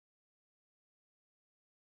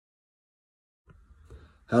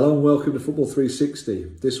Hello and welcome to Football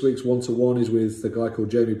 360. This week's one-to-one is with a guy called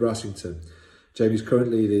Jamie Brassington. Jamie's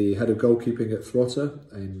currently the head of goalkeeping at Throtta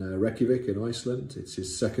in Reykjavik in Iceland. It's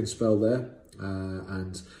his second spell there,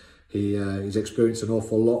 and he's experienced an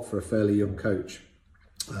awful lot for a fairly young coach.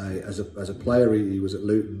 As a player, he was at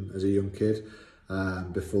Luton as a young kid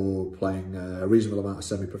before playing a reasonable amount of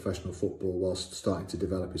semi-professional football whilst starting to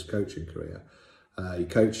develop his coaching career. He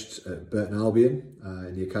coached at Burton Albion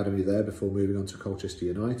in the academy there before moving on to Colchester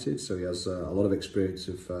United, so he has a lot of experience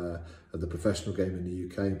of the professional game in the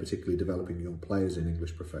UK, and particularly developing young players in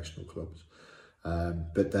English professional clubs.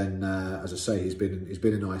 But then, as I say, he's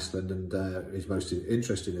been in Iceland, and his most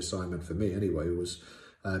interesting assignment for me, anyway, was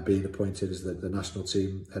being appointed as the national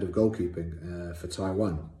team head of goalkeeping for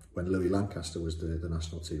Taiwan when Louis Lancaster was the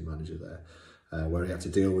national team manager there. Where he had to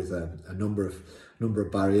deal with a number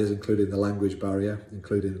of barriers, including the language barrier,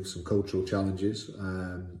 including some cultural challenges.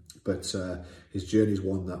 But his journey is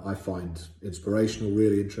one that I find inspirational,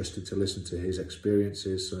 really interesting to listen to his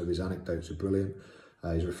experiences. Some of his anecdotes are brilliant.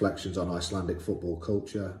 His reflections on Icelandic football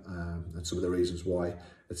culture and some of the reasons why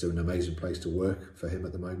it's an amazing place to work for him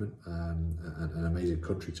at the moment, and an amazing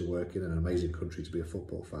country to work in, and an amazing country to be a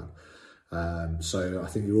football fan. So I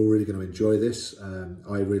think you're all really going to enjoy this.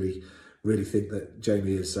 I really think that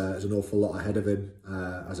Jamie has an awful lot ahead of him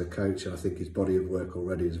as a coach, and I think his body of work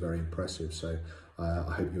already is very impressive. So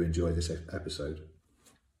I hope you enjoy this episode.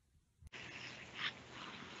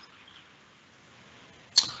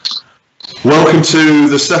 Welcome to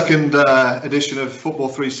the second edition of Football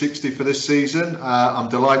 360 for this season. I'm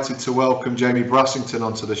delighted to welcome Jamie Brassington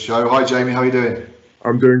onto the show. Hi Jamie, how are you doing?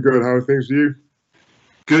 I'm doing good. How are things with you?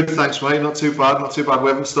 Good, thanks mate. Not too bad, not too bad. We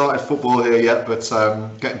haven't started football here yet, but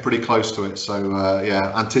getting pretty close to it. So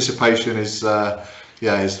yeah, anticipation is near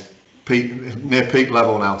peak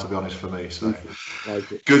level now, to be honest, for me. So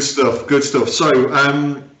good stuff. So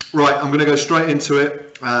right, I'm going to go straight into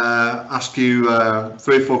it. Ask you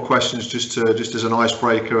 3 or 4 questions just as an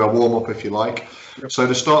icebreaker, a warm up if you like. Yep. So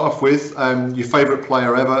to start off with, your favourite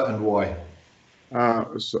player ever and why?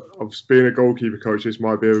 So being a goalkeeper coach, this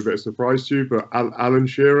might be a bit of a surprise to you, but Alan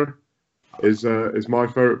Shearer is my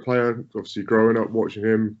favourite player. Obviously, growing up watching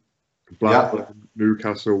him, Blackburn,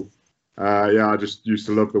 Newcastle. I just used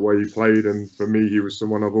to love the way he played, and for me, he was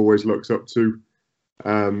someone I've always looked up to.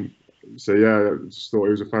 So yeah, I just thought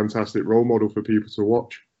he was a fantastic role model for people to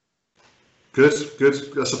watch. Good. You're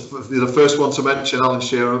the first one to mention Alan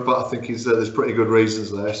Shearer, but I think there's pretty good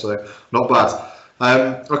reasons there, so not bad.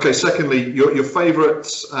 Okay. Secondly, your favourite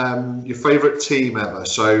team ever.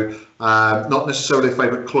 So not necessarily a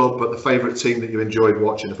favourite club, but the favourite team that you enjoyed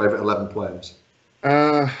watching. The favourite 11 players.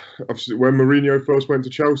 Obviously, when Mourinho first went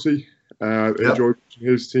to Chelsea, enjoyed watching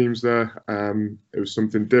his teams there. It was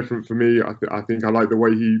something different for me. I think I like the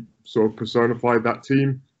way he sort of personified that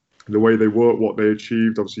team, the way they worked, what they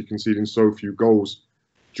achieved. Obviously, conceding so few goals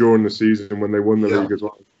during the season when they won the league as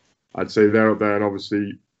well. I'd say they're up there, and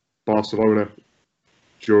obviously Barcelona.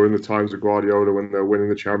 During the times of Guardiola when they were winning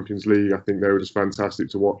the Champions League, I think they were just fantastic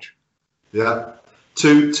to watch. Yeah,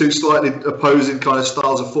 two slightly opposing kind of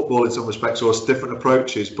styles of football in some respects, or different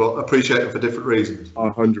approaches, but appreciate them for different reasons.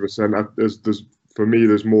 100%. For me,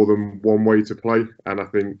 there's more than one way to play, and I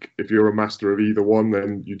think if you're a master of either one,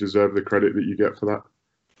 then you deserve the credit that you get for that.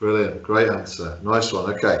 Brilliant, great answer, nice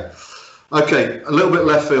one. Okay, a little bit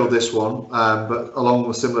left field this one, but along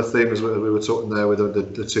a similar theme as we were talking there with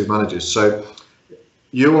the 2 managers. So.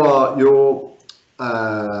 There are 2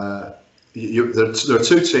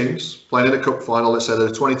 teams playing in a cup final. Let's say there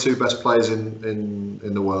are 22 best players in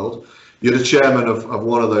the world. You're the chairman of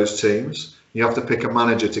one of those teams. You have to pick a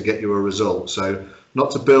manager to get you a result. So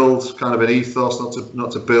not to build kind of an ethos,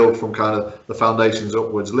 not to build from kind of the foundations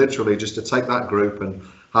upwards. Literally just to take that group and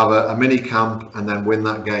have a mini camp and then win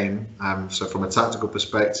that game. So from a tactical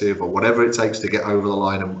perspective or whatever it takes to get over the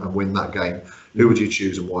line and win that game, who would you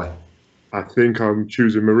choose and why? I think I'm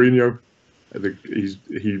choosing Mourinho.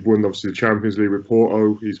 He won obviously the Champions League with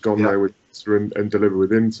Porto. He's gone there with Inter and delivered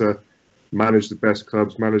with Inter. Managed the best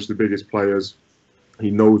clubs, managed the biggest players.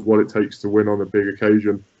 He knows what it takes to win on a big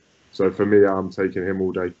occasion. So for me, I'm taking him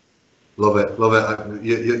all day. Love it.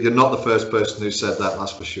 You're not the first person who said that,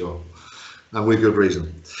 that's for sure. And with good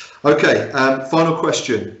reason. Okay, final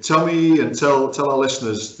question. Tell me and tell our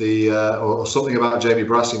listeners or something about Jamie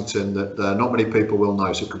Brassington that not many people will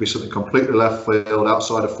know. So it could be something completely left field,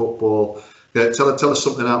 outside of football. Yeah, tell us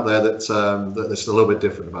something out there that's a little bit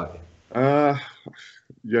different about you.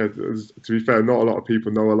 To be fair, not a lot of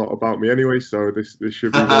people know a lot about me anyway, so this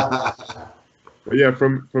should be. But yeah,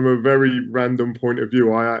 from a very random point of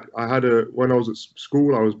view, I had when I was at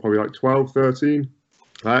school, I was probably like 12, 13.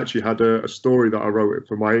 I actually had a story that I wrote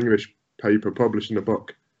for my English paper published in a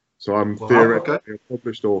book. So I'm Wow, theoretically a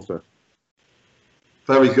published author.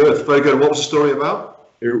 Very good, very good. What was the story about?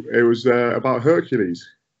 It was about Hercules.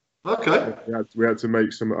 Okay. We had to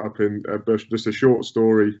make some up in just a short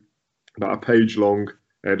story, about a page long.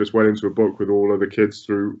 It just went into a book with all of the kids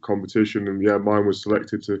through competition, and yeah, mine was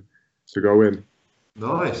selected to go in.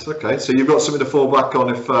 Nice. Okay, so you've got something to fall back on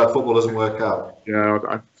if football doesn't work out.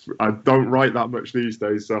 Yeah, I don't write that much these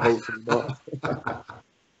days, so hopefully not.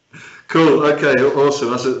 Cool. Okay.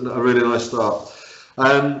 Awesome. That's a really nice start.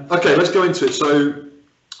 Okay, let's go into it. So,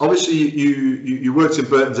 obviously, you worked in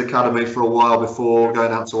Burton's Academy for a while before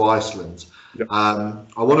going out to Iceland. Yep. I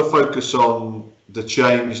want to focus on the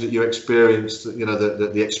change that you experienced. You know,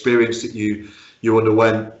 the experience that you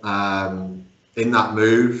underwent in that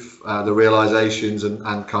move, the realizations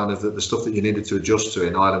and kind of the stuff that you needed to adjust to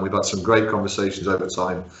in Ireland. We've had some great conversations over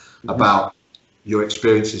time about your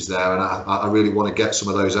experiences there, and I really want to get some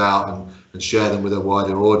of those out and share them with a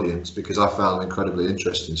wider audience, because I found them incredibly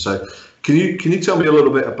interesting. So can you tell me a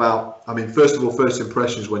little bit about, I mean, first of all, first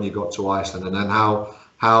impressions when you got to Iceland, and then how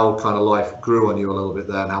kind of life grew on you a little bit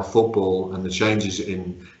there, and how football and the changes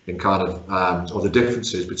in kind of or the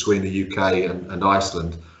differences between the UK and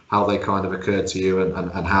Iceland, how they kind of occurred to you,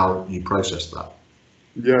 and how you processed that.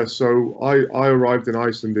 Yeah, so I arrived in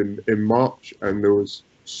Iceland in March, and there was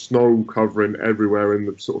snow covering everywhere in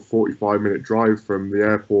the sort of 45-minute drive from the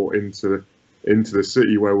airport into the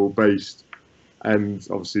city where we're based. And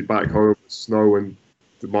obviously back home, snow, and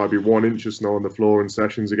there might be 1 inch of snow on the floor, and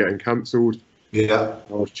sessions are getting cancelled. Yeah.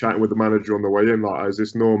 I was chatting with the manager on the way in, like, is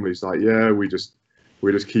this normal? He's like, yeah, we just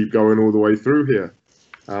keep going all the way through here.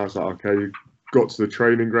 And I was like, okay. Got to the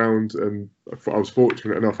training ground, and I was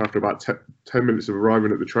fortunate enough, after about 10 minutes of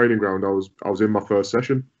arriving at the training ground, I was in my first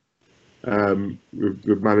session. The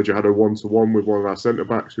manager had a one-to-one with one of our centre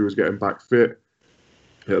backs who was getting back fit.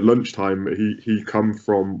 At lunchtime, he come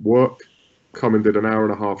from work, and did an hour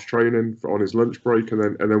and a half training on his lunch break,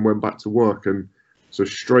 and then went back to work. And so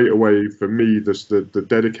straight away for me, just the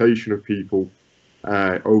dedication of people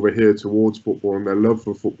over here towards football and their love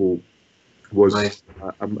for football was nice.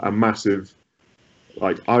 a massive,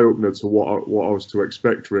 like, eye-opener to what I was to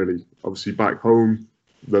expect, really. Obviously back home,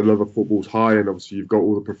 the love of football's high, and obviously you've got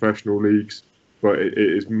all the professional leagues, but it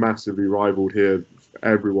is massively rivaled here.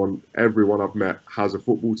 Everyone I've met has a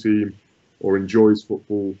football team or enjoys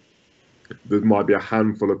football. There might be a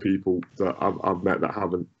handful of people that I've met that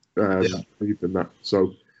haven't believed in that.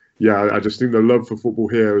 So yeah, I just think the love for football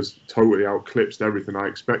here has totally eclipsed everything I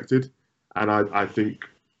expected, and I think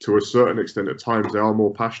to a certain extent at times they are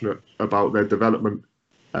more passionate about their development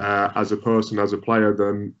as a person, as a player,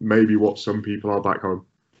 than maybe what some people are back home.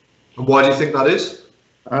 And why do you think that is?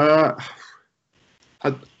 I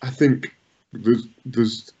think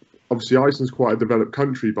there's obviously Iceland's quite a developed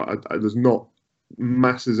country, but there's not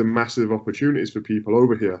massive opportunities for people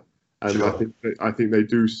over here, and sure. I think they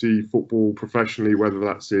do see football professionally, whether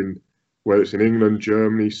it's in England,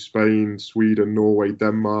 Germany, Spain, Sweden, Norway,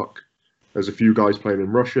 Denmark. There's a few guys playing in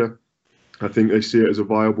Russia. I think they see it as a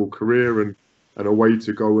viable career and a way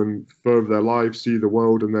to go and further their lives, see the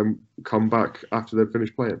world, and then come back after they've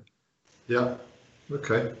finished playing. Yeah.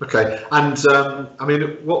 Okay. And I mean,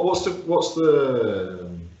 what's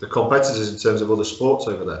the competitors in terms of other sports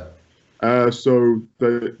over there? So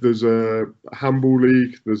there's a handball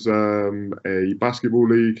league, there's a basketball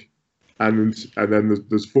league, and then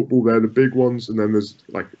there's football. They're the big ones, and then there's,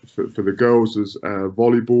 like, for the girls, there's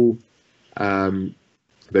volleyball.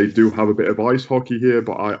 They do have a bit of ice hockey here,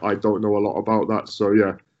 but I don't know a lot about that. So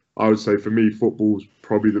yeah, I would say for me, football's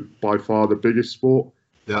probably by far the biggest sport.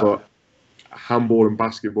 Yeah. But handball and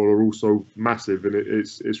basketball are also massive, and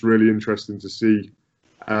it's really interesting to see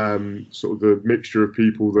sort of the mixture of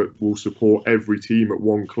people that will support every team at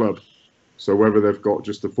one club. So whether they've got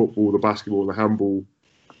just the football, the basketball, and the handball,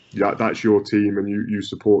 yeah, that's your team, and you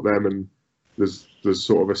support them, and there's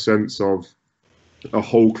sort of a sense of a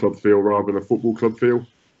whole club feel rather than a football club feel.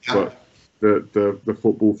 Yeah. But the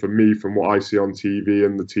football, for me, from what I see on TV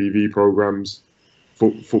and the TV programs,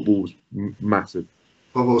 football's massive.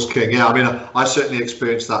 Football's king. Yeah, I mean, I certainly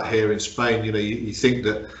experienced that here in Spain. You know, you think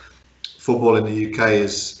that football in the UK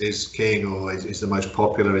is king, or is the most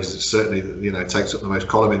popular, is certainly, you know, takes up the most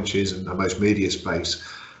column inches and the most media space.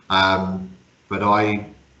 But I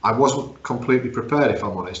wasn't completely prepared, if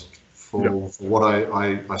I'm honest, for what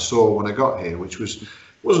I saw when I got here, which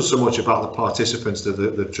wasn't so much about the participants,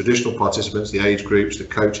 the traditional participants, the age groups, the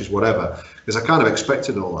coaches, whatever, because I kind of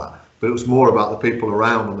expected all that. But it was more about the people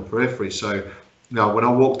around on the periphery. So, you know, when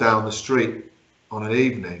I walk down the street on an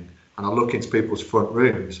evening and I look into people's front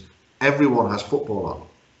rooms, everyone has football on.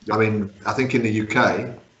 I mean, I think in the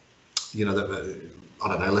UK, you know, I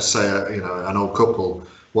don't know, let's say, you know, an old couple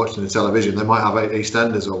watching the television, they might have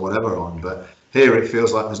EastEnders or whatever on, but here it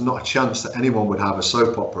feels like there's not a chance that anyone would have a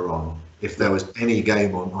soap opera on if there was any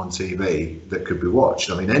game on TV that could be watched.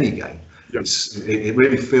 I mean, any game. Yep. It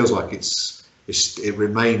really feels like it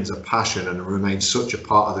remains a passion and it remains such a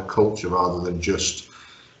part of the culture rather than just,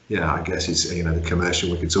 I guess it's, you know, the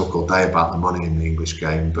commercial. We could talk all day about the money in the English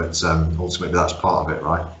game, but ultimately that's part of it,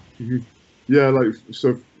 right? Mm-hmm. Yeah, like,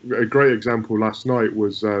 so a great example last night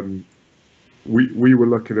was we were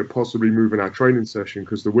looking at possibly moving our training session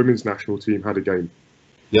because the women's national team had a game.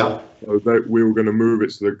 Yeah. So we were going to move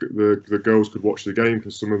it so the girls could watch the game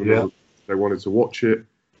because some of them they wanted to watch it.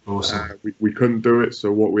 Awesome. We couldn't do it,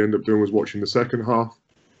 so what we ended up doing was watching the second half.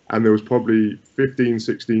 And there was probably 15,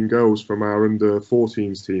 16 girls from our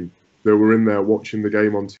under-14s team that were in there watching the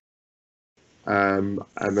game on TV.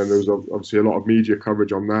 And then there was obviously a lot of media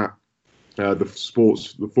coverage on that. The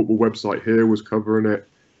football website here was covering it.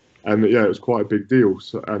 And yeah, it was quite a big deal.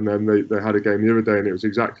 So, and then they had a game the other day and it was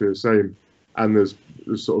exactly the same. And there's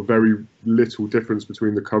sort of very little difference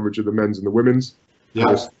between the coverage of the men's and the women's. Yeah.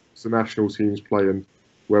 There's the national teams playing,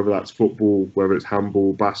 whether that's football, whether it's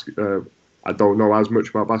handball, I don't know as much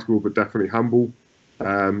about basketball, but definitely handball.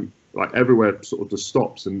 Like everywhere sort of just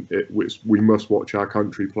stops, and we must watch our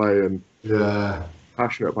country play and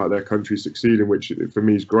passionate about their country succeeding, which for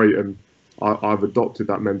me is great. And I've adopted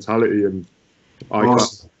that mentality, and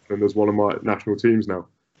and there's one of my national teams now.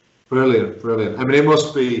 Brilliant. I mean, it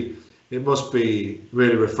must be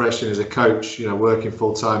really refreshing as a coach, you know, working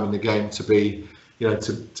full time in the game to be, you know,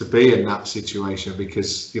 to be in that situation,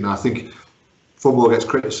 because, you know, I think football gets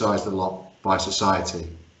criticised a lot by society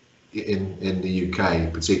in the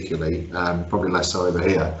UK particularly, probably less so over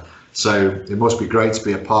here. So it must be great to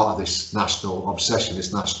be a part of this national obsession,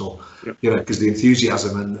 this national, you know, because the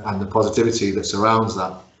enthusiasm and the positivity that surrounds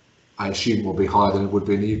that, I assume, will be higher than it would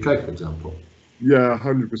be in the UK, for example. Yeah,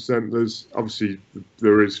 100%.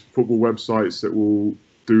 There is football websites that will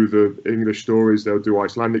do the English stories, they'll do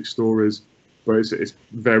Icelandic stories, but it's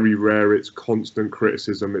very rare. It's constant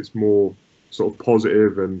criticism. It's more sort of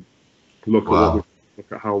positive and look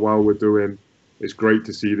at how well we're doing. It's great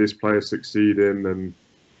to see this player succeeding, and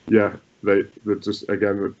yeah, they're just,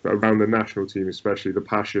 again, around the national team especially, the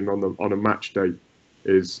passion on a match day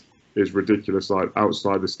is ridiculous. Like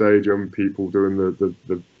outside the stadium, people doing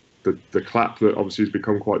the clap that obviously has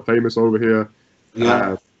become quite famous over here.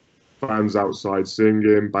 Yeah. Fans outside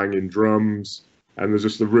singing, banging drums, and there's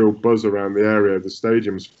just a real buzz around the area. The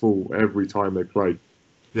stadium's full every time they play.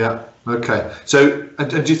 Yeah. Okay. So, and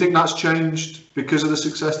do you think that's changed because of the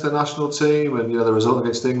success of the national team and, you know, the result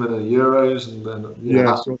against England in the Euros and then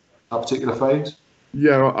that particular phase?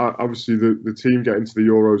 Yeah, obviously the team getting to the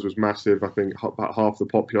Euros was massive. I think about half the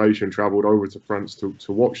population travelled over to France to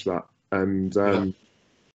watch that, and I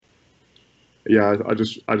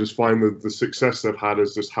just find that the success they've had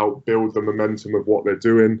has just helped build the momentum of what they're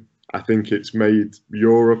doing. I think it's made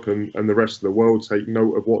Europe and the rest of the world take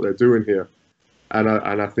note of what they're doing here. And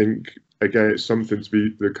I think, again, it's something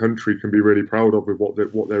the country can be really proud of with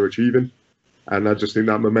what they're achieving. And I just think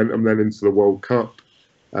that momentum then into the World Cup,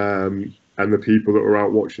 and the people that were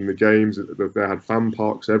out watching the games, they had fan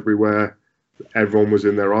parks everywhere. Everyone was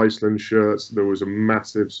in their Iceland shirts. There was a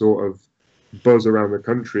massive sort of buzz around the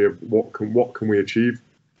country of what can we achieve.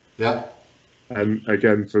 Yeah. And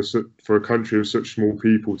again, for a country of such small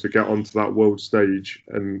people to get onto that world stage,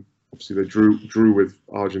 and obviously they drew with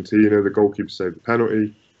Argentina. The goalkeeper saved the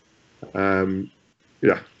penalty.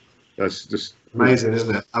 That's just amazing,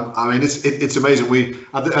 isn't it? I mean, it's amazing. We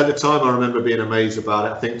at the time, I remember being amazed about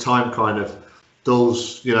it. I think time kind of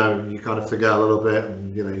dulls, you know, you kind of forget a little bit,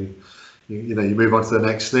 and you move on to the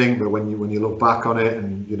next thing. But when you look back on it,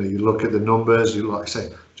 and you know, you look at the numbers, you like I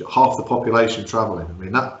say, half the population travelling. I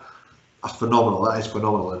mean, that's phenomenal. That is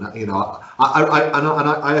phenomenal, and you know,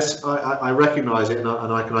 I recognise it, and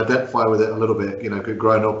I can identify with it a little bit. You know,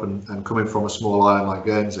 growing up and coming from a small island like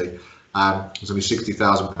Guernsey, there's only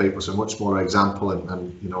 60,000 people, so a much smaller example,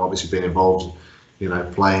 and you know, obviously being involved, you know,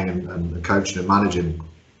 playing and coaching and managing,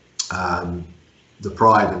 the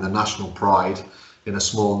pride and the national pride in a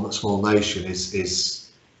small nation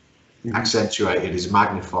is accentuated, is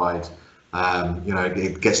magnified. You know,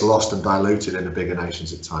 it gets lost and diluted in the bigger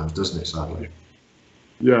nations at times, doesn't it, sadly?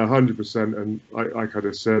 Yeah, 100%. And like I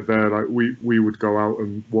just said there, like we would go out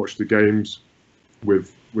and watch the games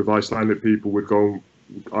with Icelandic people. Would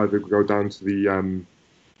either go down to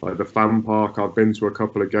the fan park. I've been to a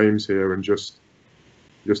couple of games here, and just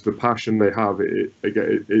the passion they have.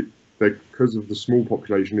 Because of the small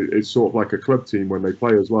population, it's sort of like a club team when they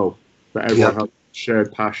play as well. But everyone has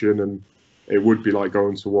shared passion, and it would be like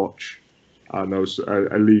going to watch, I don't know,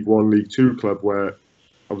 a League One, League Two club where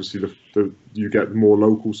obviously you get more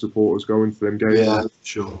local supporters going to them games. Yeah,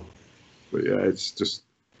 sure. But yeah,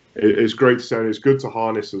 it's great to see, and it's good to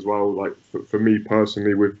harness as well. Like for me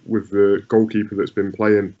personally, with the goalkeeper that's been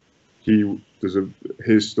playing,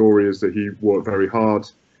 his story is that he worked very hard.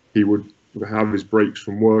 He would have his breaks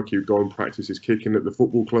from work. He would go and practice his kicking at the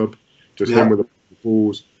football club. Just him with the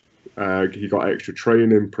balls. He got extra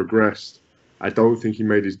training, progressed. I don't think he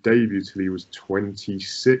made his debut till he was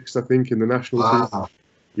 26, I think, in the national team.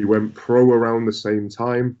 He went pro around the same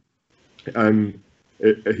time, and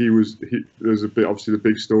there's a bit, obviously the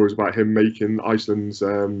big stories about him making Iceland's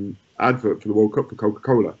advert for the World Cup for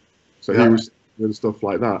Coca-Cola. So he was doing stuff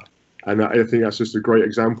like that, and I think that's just a great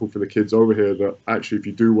example for the kids over here that actually, if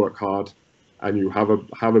you do work hard and you have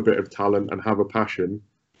a bit of talent and have a passion,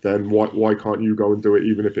 then why can't you go and do it,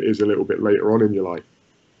 even if it is a little bit later on in your life?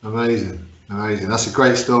 Amazing. That's a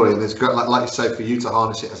great story, and it's great, like you say, for you to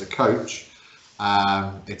harness it as a coach.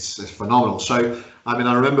 It's phenomenal. So, I mean,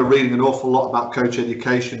 I remember reading an awful lot about coach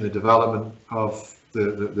education, the development of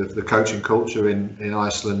the coaching culture in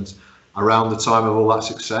Iceland around the time of all that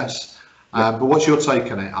success. But what's your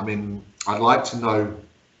take on it? I mean, I'd like to know,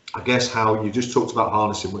 I guess, how you just talked about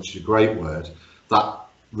harnessing, which is a great word, that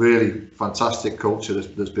really fantastic culture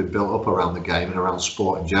that's been built up around the game and around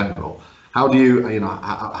sport in general. How do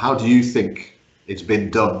you think it's been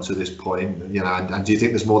done to this point? And do you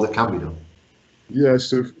think there's more that can be done? Yeah,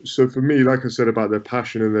 so for me, like I said about their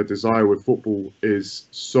passion and their desire with football is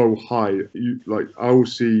so high. I will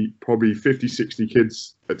see probably 50, 60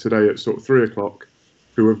 kids today at sort of 3 o'clock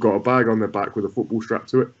who have got a bag on their back with a football strapped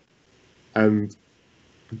to it, and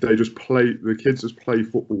the kids just play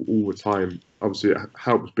football all the time. Obviously, it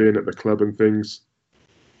helps being at the club and things,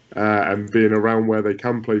 and being around where they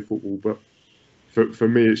can play football. But for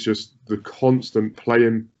me, it's just the constant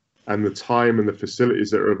playing and the time and the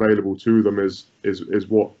facilities that are available to them is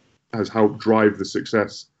what has helped drive the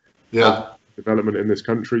success of development in this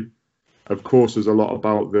country. Of course, there's a lot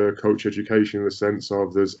about the coach education in the sense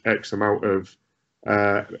of there's X amount of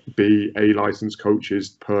A licensed coaches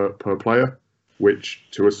per player, which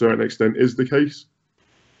to a certain extent is the case.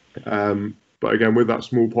 But again, with that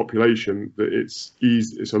small population, it's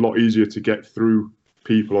a lot easier to get through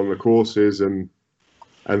people on the courses and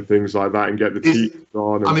things like that, and get the teachers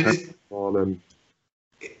on and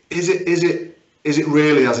Is it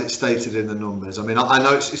really as it's stated in the numbers? I mean, I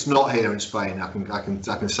know it's not here in Spain. I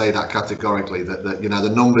can say that categorically. That the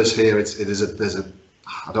numbers here, there's a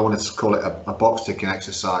I don't want to call it a box ticking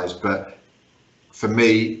exercise, but for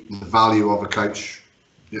me, the value of a coach,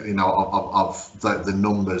 of the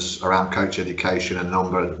numbers around coach education and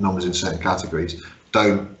numbers in certain categories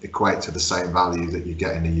don't equate to the same value that you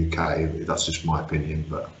get in the UK. That's just my opinion,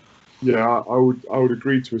 but yeah, I would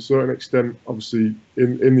agree to a certain extent. Obviously,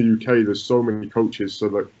 in the UK, there's so many coaches, so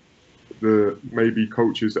that the maybe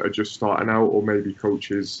coaches that are just starting out, or maybe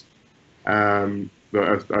coaches that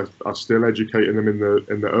are still educating them in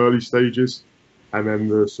the early stages, and then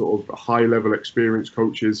the sort of high level experienced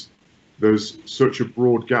coaches. There's such a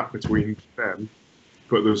broad gap between them,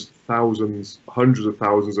 but there's thousands, hundreds of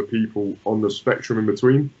thousands of people on the spectrum in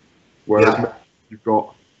between. Whereas you've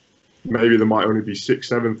got, maybe there might only be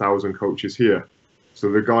 6,000-7,000 coaches here.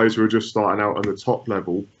 So the guys who are just starting out on the top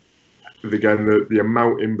level, again, the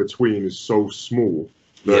amount in between is so small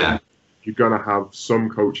that you're going to have some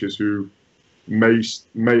coaches who may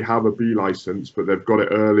have a B license, but they've got it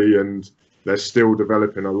early and they're still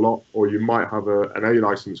developing a lot. Or you might have an A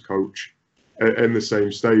license coach in the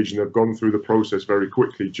same stage, and they've gone through the process very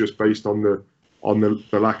quickly just based on the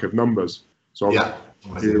lack of numbers. So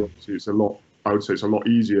here, it's a lot. I would say it's a lot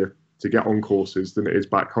easier to get on courses than it is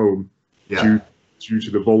back home, due to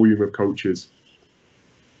the volume of coaches.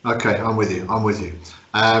 Okay, I'm with you.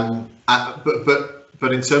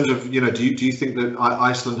 But in terms of, do you think that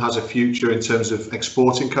Iceland has a future in terms of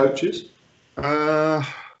exporting coaches?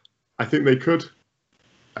 I think they could.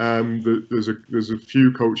 There's a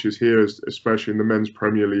few coaches here, especially in the men's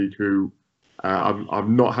Premier League, who I've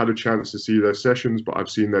not had a chance to see their sessions, but I've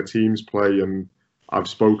seen their teams play, and I've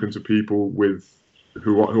spoken to people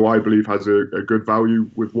who I believe has a good value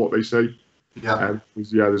with what they say.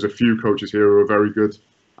 There's a few coaches here who are very good.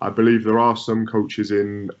 I believe there are some coaches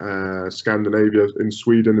in Scandinavia, in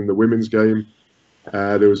Sweden, in the women's game.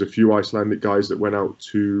 There was a few Icelandic guys that went out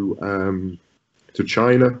to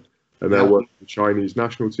China, and they're working with the Chinese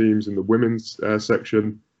national teams in the women's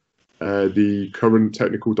section. The current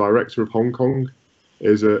technical director of Hong Kong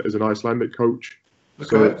is an Icelandic coach. Okay.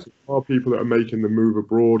 So there are people that are making the move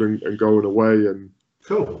abroad and going away, and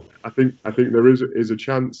Cool. I think there is a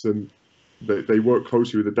chance, and they work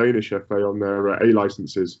closely with the Danish FA on their A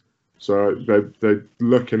licenses. So they're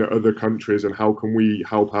looking at other countries and how can we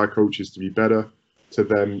help our coaches to be better, to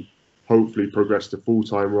then hopefully progress to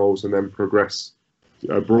full-time roles and then progress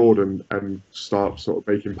abroad and start sort of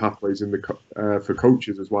making pathways in the for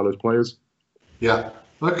coaches as well as players. Yeah.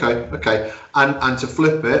 Okay. And to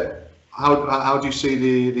flip it, how do you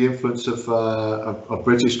see the influence of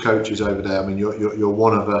British coaches over there? I mean, you're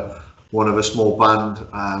one of a small band,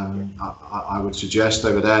 I would suggest,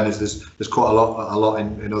 over there, and there's quite a lot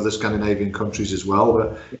in other Scandinavian countries as well.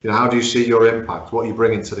 But how do you see your impact? What are you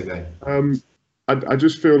bringing to the game? I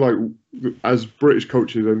just feel like as British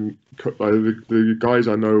coaches, and the guys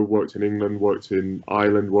I know worked in England, worked in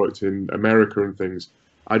Ireland, worked in America and things,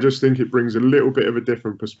 I just think it brings a little bit of a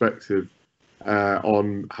different perspective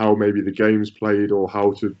on how maybe the game's played or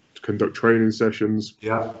how to conduct training sessions.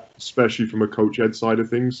 Yeah. Especially from a coach ed side of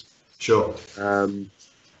things. Sure. And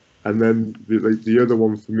then the other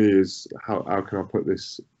one for me is how can I put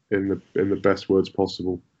this in the best words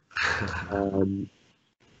possible?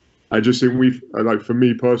 I just think for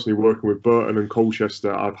me personally, working with Burton and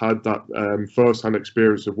Colchester, I've had that first-hand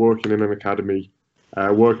experience of working in an academy,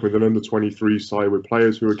 working with an under-23 side with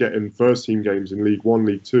players who are getting first-team games in League One,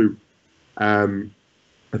 League Two. I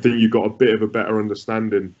think you've got a bit of a better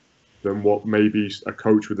understanding than what maybe a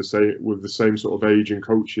coach with the same sort of age and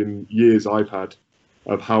coaching years I've had,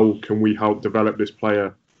 of how can we help develop this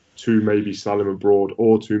player to maybe sell him abroad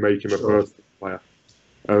or to make him a first player.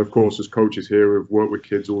 Of course, as coaches here, we've worked with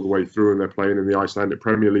kids all the way through, and they're playing in the Icelandic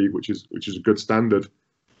Premier League, which is a good standard,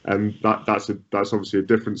 and that's obviously a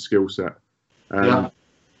different skill set.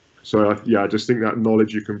 So I just think that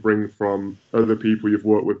knowledge you can bring from other people you've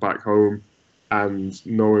worked with back home, and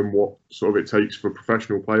knowing what sort of it takes for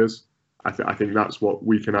professional players, I think that's what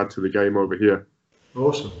we can add to the game over here.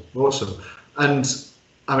 Awesome. And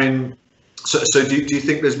I mean, so do you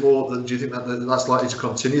think there's more? Do you think that's likely to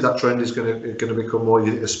continue? That trend is going to become more. You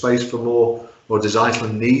think there's space for more, or does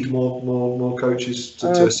Iceland need more coaches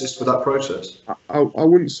to assist with that process? I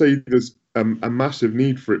wouldn't say there's a massive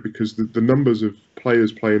need for it, because the numbers of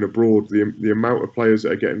players playing abroad, the amount of players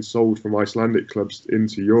that are getting sold from Icelandic clubs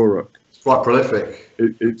into Europe, it's quite prolific.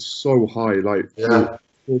 It's so high. Like,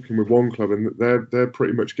 talking with one club, and they're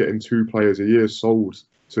pretty much getting 2 players a year sold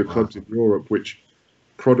to clubs in Europe, which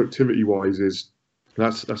productivity wise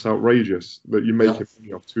that's outrageous that you're making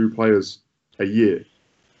money off 2 players a year.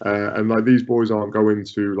 And like, these boys aren't going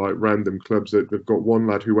to like random clubs. They've got one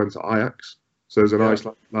lad who went to Ajax, so there's a nice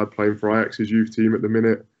lad playing for Ajax's youth team at the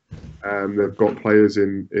minute. They've got players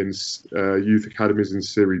in youth academies in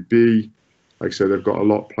Serie B. Like I said, they've got a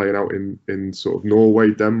lot playing out in sort of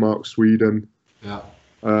Norway, Denmark, Sweden.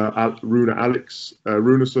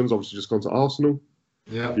 Runason's obviously just gone to Arsenal.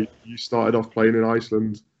 He started off playing in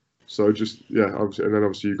Iceland, so obviously, and then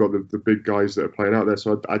obviously you've got the big guys that are playing out there.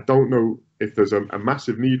 So I don't know if there's a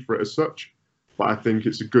massive need for it as such, but I think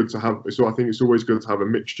it's good to have. So I think it's always good to have a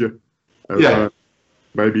mixture of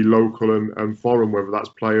maybe local and foreign, whether that's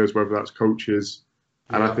players, whether that's coaches,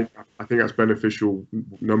 and I think that's beneficial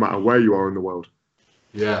no matter where you are in the world.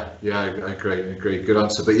 I agree. Good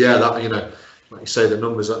answer. But that like you say, the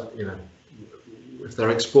numbers are, if they're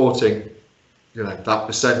exporting, that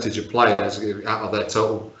percentage of players out of their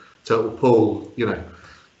total pool, you've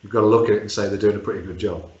got to look at it and say they're doing a pretty good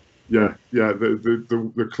job.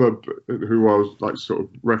 The club who I was like sort of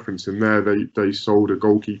referencing there, they sold a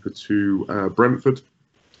goalkeeper to Brentford.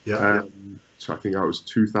 So I think that was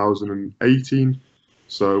 2018.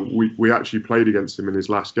 So we actually played against him in his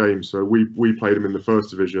last game. So we played him in the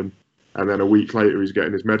first division, and then a week later he's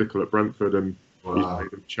getting his medical at Brentford, and he's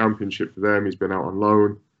played in the championship for them. He's been out on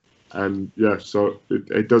loan. And so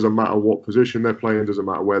it doesn't matter what position they're playing, doesn't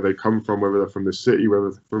matter where they come from, whether they're from the city,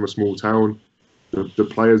 whether they're from a small town, the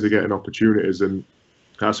players are getting opportunities, and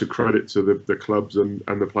that's a credit to the clubs and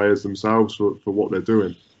the players themselves for what they're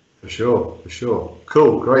doing. For sure.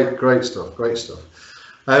 Cool, great stuff.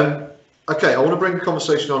 Okay, I want to bring the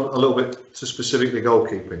conversation on a little bit to specifically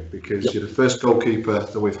goalkeeping, because you're the first goalkeeper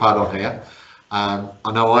that we've had on here. I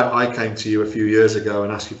know I came to you a few years ago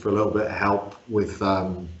and asked you for a little bit of help with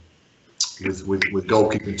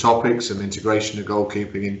goalkeeping topics and integration of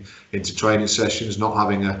goalkeeping into training sessions, not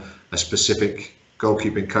having a specific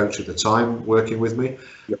goalkeeping coach at the time working with me.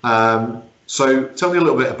 So tell me a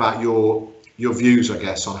little bit about your views, I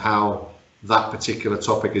guess, on how that particular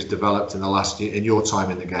topic has developed in the last year, in your time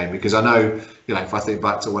in the game, because I know, if I think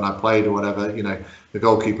back to when I played or whatever, the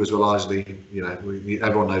goalkeepers were largely,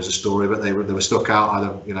 everyone knows the story, but they were stuck out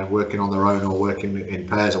either, working on their own or working in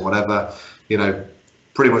pairs or whatever.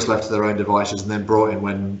 pretty much left to their own devices, and then brought in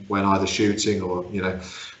when either shooting or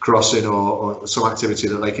crossing or some activity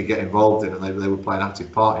that they could get involved in, and they would play an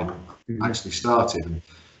active part in, actually started. And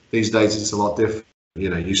these days it's a lot different.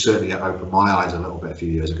 You certainly opened my eyes a little bit a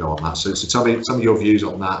few years ago on that. So tell me some of your views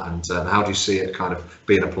on that, and how do you see it kind of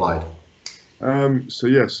being applied? So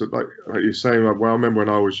like you're saying, well, I remember when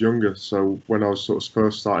I was younger. So when I was sort of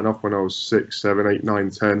first starting off, when I was 6, 7, 8, 9,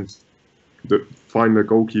 10, that finding a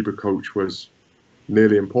goalkeeper coach was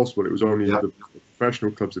nearly impossible. It was only the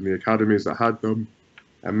professional clubs and the academies that had them,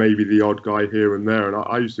 and maybe the odd guy here and there. And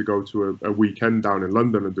I used to go to a weekend down in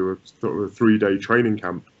London and do a 3-day training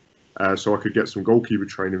camp, so I could get some goalkeeper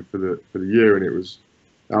training for the year. And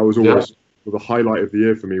that was always the highlight of the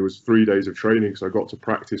year for me, was 3 days of training, so I got to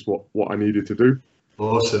practice what I needed to do.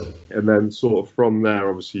 Awesome. And then sort of from there,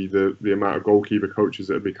 obviously the amount of goalkeeper coaches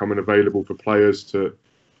that are becoming available for players to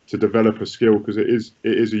develop a skill, because it is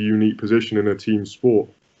a unique position in a team sport.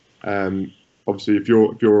 Obviously, if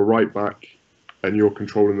you're a right back and you're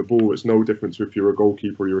controlling the ball, it's no different to if you're a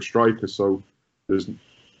goalkeeper or you're a striker. So there's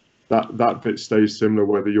that bit stays similar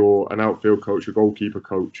whether you're an outfield coach or goalkeeper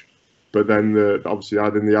coach. But then obviously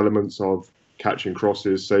adding the elements of catching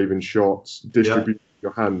crosses, saving shots, distributing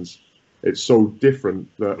your hands, it's so different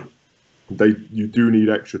that you do need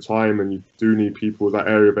extra time, and you do need people with that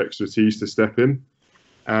area of expertise to step in.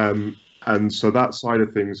 And so that side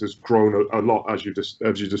of things has grown a lot, as you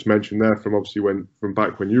just mentioned there, from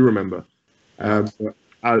back when you remember.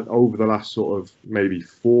 But over the last sort of maybe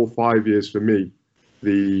 4 or 5 years for me,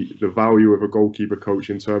 the value of a goalkeeper coach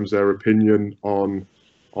in terms of their opinion on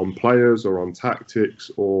players or on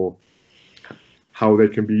tactics, or how they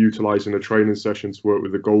can be utilised in a training session to work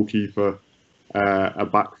with the goalkeeper, a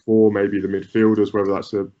back four, maybe the midfielders, whether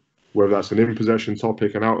that's an in possession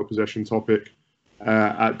topic, an out of possession topic.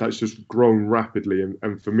 That's just grown rapidly,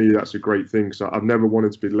 and for me that's a great thing. So I've never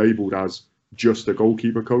wanted to be labelled as just a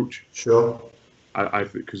goalkeeper coach. Sure. I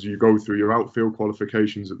think because you go through your outfield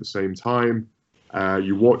qualifications at the same time,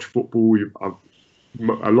 you watch football.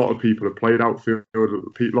 A lot of people have played outfield. A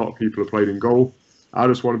lot of people have played in goal. I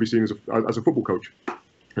just want to be seen as a football coach,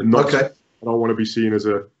 and not. I don't want to be seen as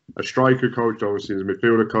a striker coach. I don't want to be seen as a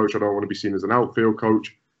midfielder coach. I don't want to be seen as an outfield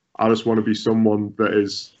coach. I just want to be someone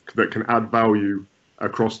that can add value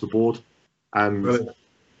across the board, and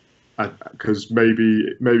because maybe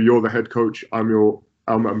you're the head coach, I'm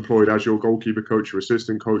employed as your goalkeeper coach, your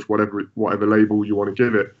assistant coach, whatever label you want to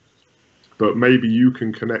give it. But maybe you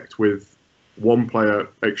can connect with one player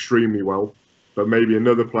extremely well, but maybe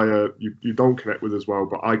another player you don't connect with as well,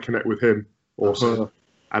 but I connect with him or her,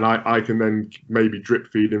 and I can then maybe drip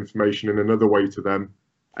feed information in another way to them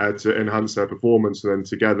to enhance their performance, and then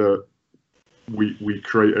together we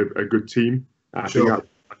create a good team. I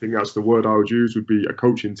think that's the word I would use, would be a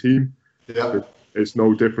coaching team. Yeah. It's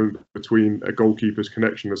no different between a goalkeeper's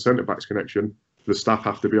connection and a centre-back's connection. The staff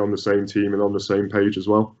have to be on the same team and on the same page as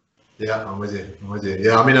well. Yeah, I'm with you.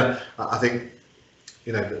 Yeah, I mean, I think,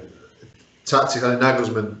 tactically,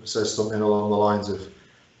 Nagelsmann says something along the lines of,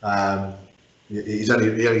 he only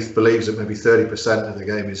believes that maybe 30% of the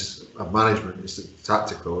game of management is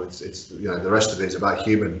tactical. It's the rest of it is about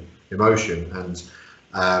human emotion. And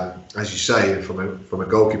as you say, from a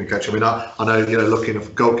goalkeeping coach, I mean, I know, looking at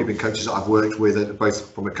goalkeeping coaches that I've worked with,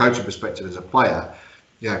 both from a coaching perspective as a player,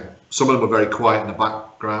 some of them were very quiet in the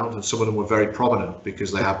background, and some of them were very prominent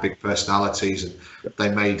because they have big personalities, and they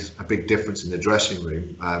made a big difference in the dressing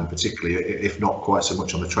room, particularly, if not quite so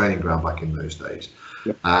much on the training ground back in those days.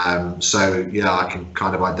 So I can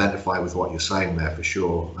kind of identify with what you're saying there for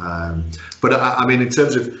sure. But I mean, in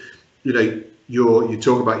terms of, you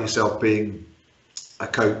talk about yourself being a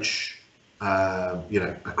coach,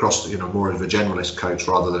 across, more of a generalist coach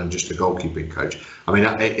rather than just a goalkeeping coach. I mean,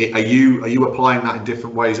 are you applying that in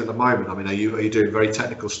different ways at the moment? I mean, are you doing very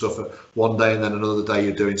technical stuff one day, and then another day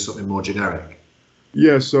you're doing something more generic?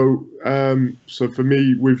 Yeah. So for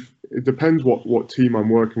me, it depends what team I'm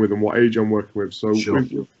working with and what age I'm working with. So sure.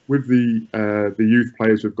 with the youth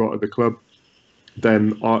players we've got at the club,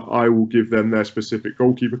 then I will give them their specific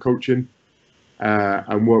goalkeeper coaching.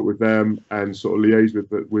 And work with them and sort of liaise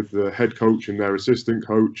with the head coach and their assistant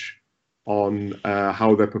coach on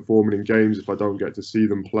how they're performing in games if I don't get to see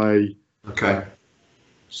them play. Okay.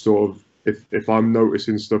 Sort of if I'm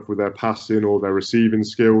noticing stuff with their passing or their receiving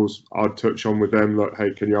skills, I'd touch on with them, like,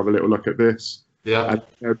 hey, can you have a little look at this? Yeah.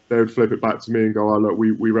 And they'd flip it back to me and go, oh, look,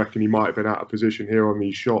 we reckon he might have been out of position here on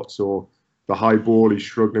these shots, or the high ball he's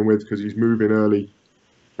struggling with because he's moving early.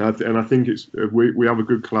 And I think we have a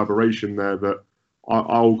good collaboration there, that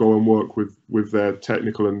I'll go and work with their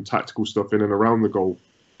technical and tactical stuff in and around the goal,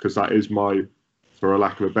 because that is my for a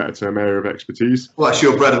lack of a better term, area of expertise. Well, that's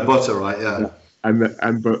your bread and butter, right? Yeah.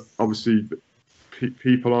 But obviously,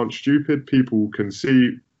 people aren't stupid. People can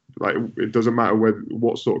see, like, it doesn't matter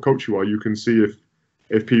what sort of coach you are. You can see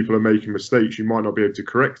if people are making mistakes. You might not be able to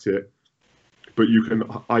correct it, but you can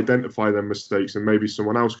identify their mistakes, and maybe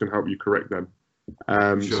someone else can help you correct them.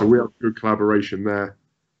 Sure. So we have good collaboration there.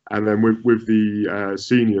 And then with the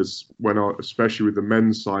seniors, especially with the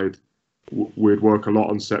men's side, we'd work a lot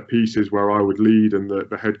on set pieces where I would lead and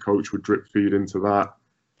the head coach would drip feed into that.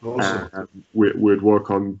 Awesome. We'd work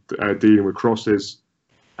on dealing with crosses.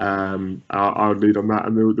 I would lead on that.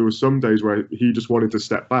 And there were some days where he just wanted to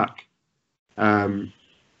step back and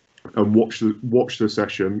watch the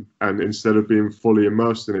session, and instead of being fully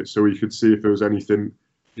immersed in it, so he could see if there was anything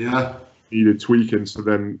needed tweaking. So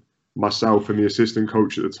then myself and the assistant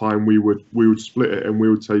coach at the time, we would split it, and we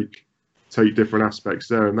would take different aspects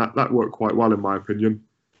there, and that worked quite well in my opinion.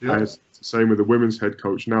 It's the same with the women's head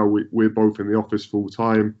coach. Now we're both in the office full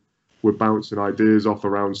time. We're bouncing ideas off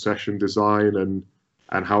around session design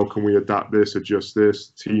and how can we adapt this, adjust this,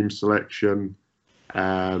 team selection.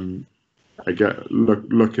 Again,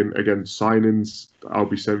 looking again, signings. I'll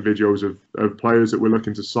be sent videos of players that we're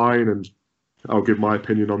looking to sign, and I'll give my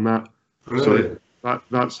opinion on that. Really? So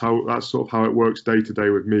that's sort of how it works day to day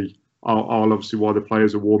with me. I'll obviously, while the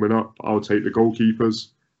players are warming up, I'll take the goalkeepers.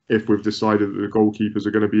 If we've decided that the goalkeepers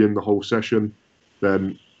are going to be in the whole session,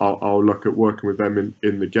 then I'll look at working with them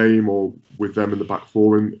in the game, or with them in the back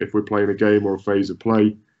four, and if we're playing a game or a phase of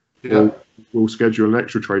play, we'll schedule an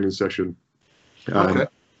extra training session. Okay.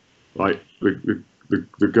 Like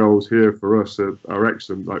the girls here for us are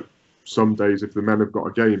excellent. Like some days, if the men have got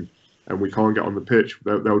a game and we can't get on the pitch,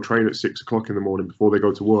 they'll train at 6 o'clock in the morning before they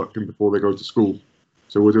go to work and before they go to school.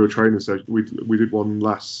 So we'll do a training session. We did one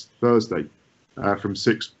last Thursday from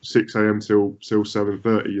 6 a.m. till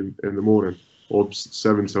 7:30 in the morning, or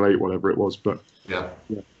 7 till 8, whatever it was. But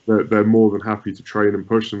they're more than happy to train and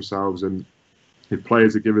push themselves. And if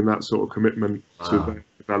players are giving that sort of commitment to their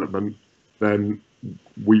development, then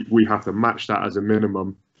we have to match that as a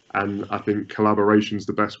minimum. And I think collaboration is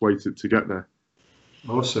the best way to get there.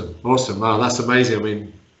 Awesome. Wow, that's amazing.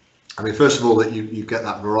 I mean, first of all, that you get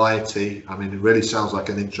that variety. I mean, it really sounds like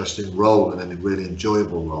an interesting role and a really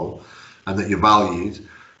enjoyable role, and that you're valued,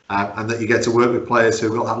 and that you get to work with players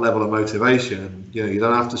who've got that level of motivation. And you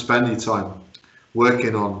don't have to spend your time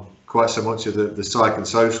working on quite so much of the psych and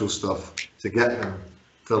social stuff to get them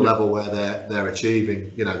to the level where they're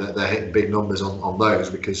achieving. That they're hitting big numbers on those,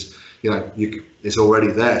 because it's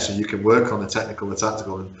already there, so you can work on the technical, the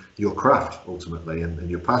tactical, and your craft ultimately, and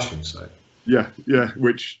your passion. So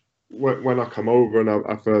which when I come over and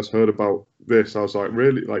I first heard about this, I was like,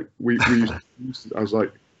 really? Like we used to, I was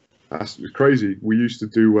like, that's crazy. We used to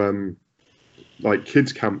do like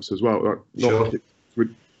kids camps as well. Like, not kids.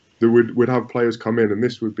 We'd have players come in, and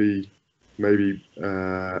this would be maybe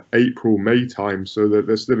April, May time, so that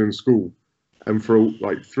they're still in school. And for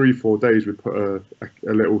like 3-4 days, we'd put a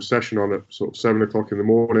little session on at sort of 7 o'clock in the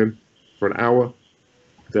morning for an hour.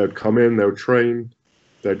 They'd come in, they would train,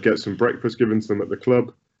 they'd get some breakfast given to them at the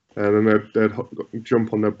club, and then they'd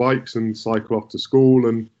jump on their bikes and cycle off to school,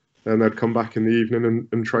 and then they'd come back in the evening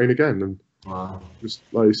and train again. And wow. Just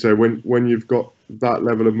like you say, when you've got that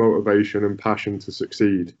level of motivation and passion to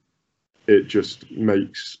succeed, it just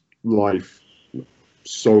makes life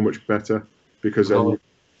so much better, because then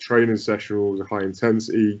training session was high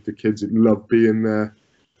intensity. The kids love being there,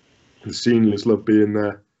 the seniors love being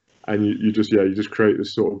there, and you just create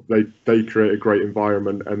this sort of they create a great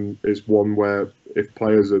environment, and it's one where if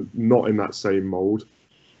players are not in that same mold,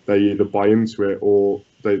 they either buy into it or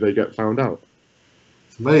they get found out.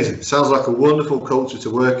 It's amazing. It sounds like a wonderful culture to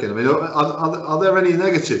work in. I mean, are there any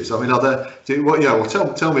negatives? I mean, are there? Well,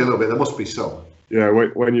 tell me a little bit. There must be some. Yeah,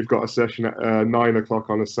 when you've got a session at 9 o'clock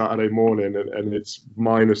on a Saturday morning and it's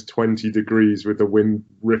minus 20 degrees with the wind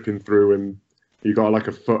ripping through, and you've got like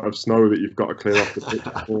a foot of snow that you've got to clear off the pitch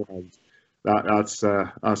beforehand, that's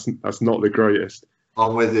not the greatest.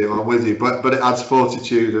 I'm with you, but it adds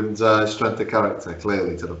fortitude and strength of character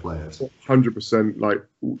clearly to the players. 100%. Like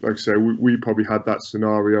I say, we probably had that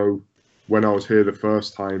scenario when I was here the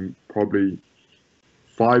first time, probably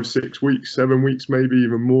 5, 6 weeks, 7 weeks, maybe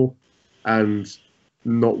even more. And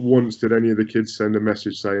not once did any of the kids send a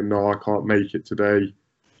message saying, no, I can't make it today.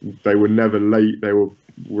 They were never late. They were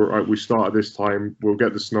right, we start at this time, we'll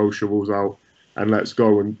get the snow shovels out and let's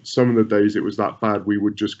go. And some of the days it was that bad, we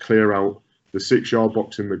would just clear out the 6-yard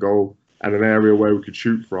box in the goal and an area where we could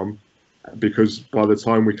shoot from, because by the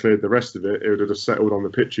time we cleared the rest of it, it would have just settled on the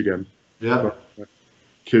pitch again. Yeah. But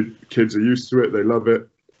kids are used to it. They love it.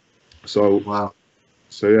 So wow.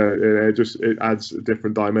 So yeah, it adds a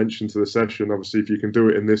different dimension to the session. Obviously, if you can do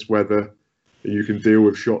it in this weather, you can deal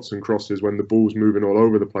with shots and crosses when the ball's moving all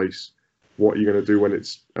over the place. What are you going to do when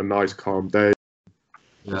it's a nice calm day?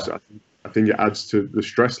 Yeah. So I think it adds to the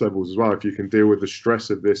stress levels as well. If you can deal with the stress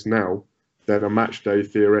of this now, then a match day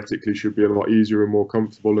theoretically should be a lot easier and more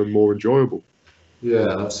comfortable and more enjoyable.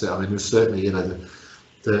 Yeah, that's it. I mean, there's certainly,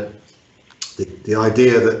 the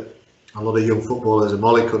idea that a lot of young footballers are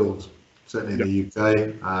mollycoddled, certainly in the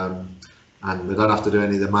UK, and they don't have to do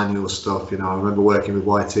any of the manual stuff. I remember working with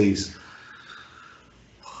YTs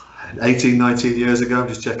 18, 19 years ago. I'm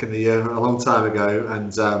just checking the year, a long time ago,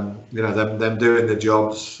 and them doing the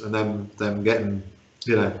jobs and them getting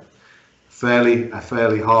a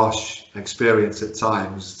fairly harsh experience at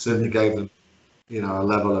times certainly gave them a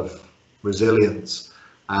level of resilience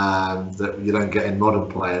that you don't get in modern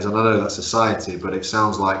players. And I know that's society, but it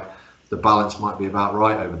sounds like the balance might be about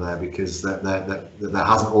right over there, because that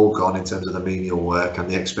hasn't all gone in terms of the menial work and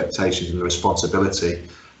the expectations and the responsibility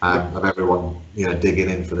of everyone digging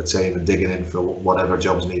in for the team and digging in for whatever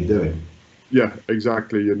jobs need doing. Yeah,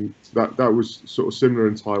 exactly. And that was sort of similar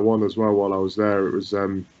in Taiwan as well. While I was there, it was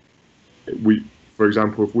for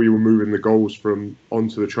example, if we were moving the goals from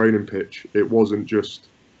onto the training pitch, it wasn't just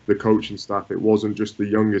the coaching staff, it wasn't just the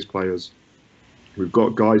youngest players. We've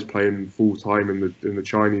got guys playing full time in the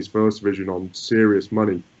Chinese First Division on serious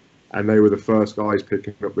money, and they were the first guys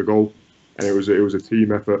picking up the goal, and it was a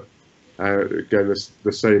team effort. Again,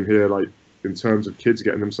 the same here. Like in terms of kids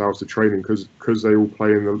getting themselves to training, because they all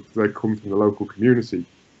play they come from the local community.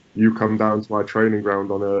 You come down to my training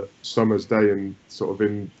ground on a summer's day in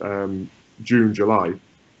June, July,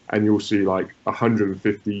 and you'll see like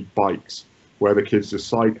 150 bikes where the kids just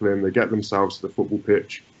cycling. They get themselves to the football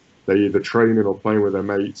pitch. They're either training or playing with their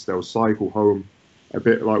mates. They'll cycle home, a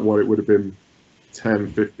bit like what it would have been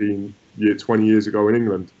 10, 15, 20 years ago in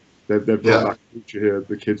England. They've got that culture here.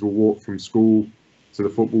 The kids will walk from school to the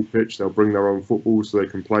football pitch. They'll bring their own football so they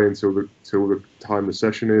can play until the time the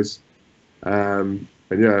session is. And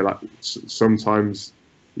yeah, like sometimes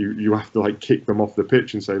you have to like kick them off the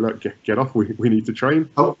pitch and say, look, get off. We need to train.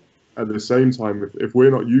 Oh. At the same time, if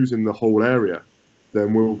we're not using the whole area,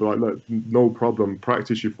 then we'll be like, look, no problem.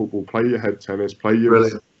 Practice your football, play your head tennis, play your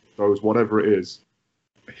those, whatever it is.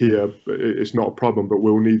 Here, it's not a problem, but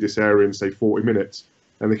we'll need this area in say 40 minutes.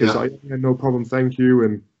 And the kids are like, yeah, no problem, thank you,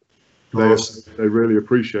 and they really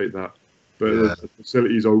appreciate that. But the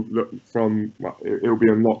facilities it'll be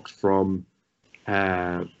unlocked from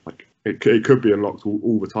it could be unlocked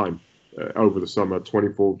all the time over the summer,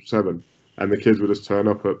 24/7. And the kids will just turn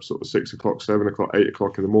up at sort of 6 o'clock, 7 o'clock, 8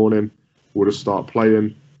 o'clock in the morning. We'll just start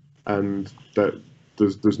playing, and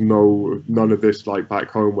there's none of this like back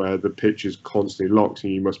home where the pitch is constantly locked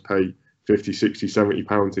and you must pay 50, 60, 70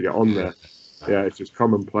 pounds to get on there. Yeah, it's just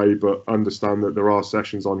come and play, but understand that there are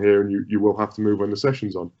sessions on here, and you will have to move when the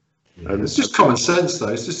session's on. Yeah, and it's just common sense, though.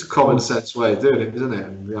 It's just a common sense way of doing it, isn't it?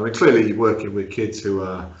 And, I mean, clearly you're working with kids who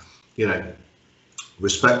are,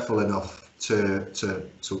 respectful enough to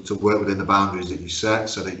work within the boundaries that you set,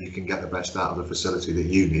 so that you can get the best out of the facility that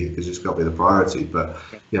you need, because it's got to be the priority. But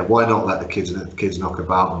why not let the kids knock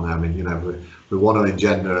about on there? I mean, we want to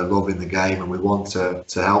engender a love in the game, and we want to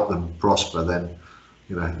help them prosper. Then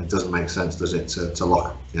it doesn't make sense, does it, to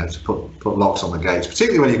lock, to put locks on the gates,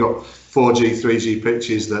 particularly when you've got 4G, 3G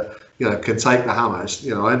pitches that can take the hammer.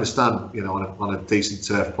 I understand, on a decent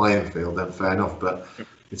turf playing field, then fair enough, but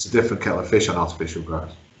it's a different kettle of fish on artificial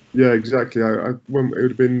grass. Yeah, exactly. When it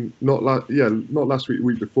would have been not last week, the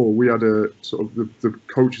week before. We had a sort of the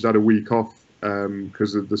coaches had a week off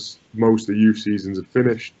because of most of the youth seasons had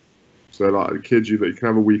finished. So like the kids, you can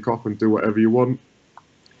have a week off and do whatever you want.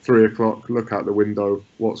 3 o'clock, look out the window.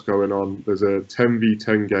 What's going on? There's a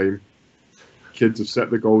 10v10 game. Kids have set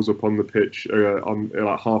the goals up on the pitch,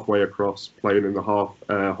 like halfway across, playing in the half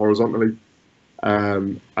horizontally.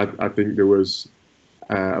 I think there was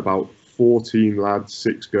about 14 lads,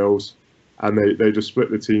 6 girls, and they just split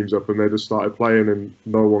the teams up and they just started playing, and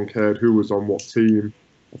no one cared who was on what team.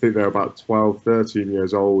 I think they were about 12, 13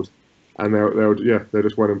 years old, and they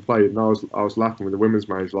just went and played. And I was laughing with the women's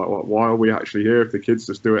manager, like, why are we actually here if the kids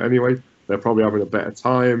just do it anyway? They're probably having a better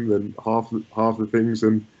time than half the things,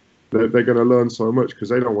 and they're going to learn so much, because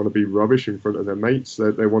they don't want to be rubbish in front of their mates.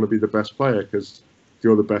 They want to be the best player, because if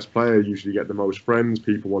you're the best player, you usually get the most friends.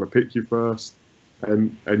 People want to pick you first.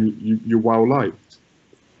 And you're well liked.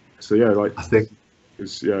 So yeah, like I think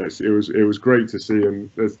it was great to see,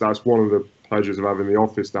 and that's one of the pleasures of having the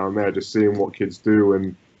office down there, just seeing what kids do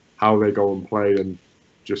and how they go and play. And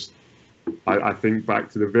just I think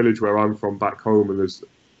back to the village where I'm from back home, and there's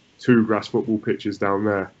 2 grass football pitches down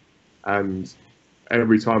there, and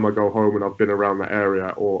every time I go home and I've been around that area,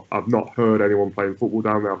 or I've not heard anyone playing football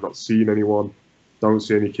down there, I've not seen anyone, don't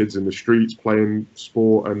see any kids in the streets playing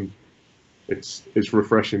sport, and it's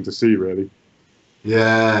refreshing to see, really.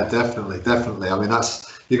 Yeah, definitely. I mean,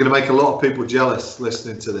 you're going to make a lot of people jealous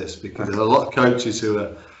listening to this, because there's a lot of coaches who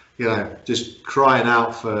are, just crying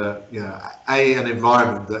out for, an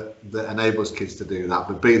environment that enables kids to do that,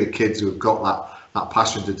 but B, the kids who have got that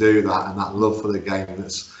passion to do that and that love for the game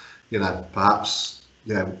that's, perhaps,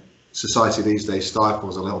 society these days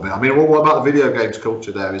stifles a little bit. I mean, what about the video games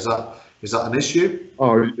culture there? Is that an issue?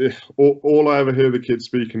 Oh, all I ever hear the kids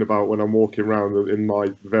speaking about when I'm walking around in my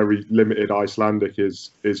very limited Icelandic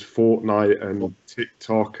is Fortnite and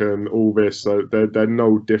TikTok and all this. So they're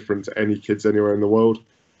no different to any kids anywhere in the world,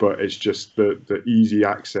 but it's just the easy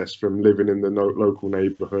access from living in the local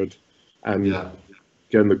neighborhood. And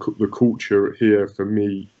again, the culture here for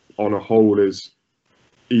me on a whole is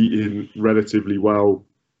eating relatively well,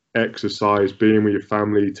 exercise, being with your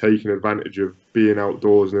family, taking advantage of being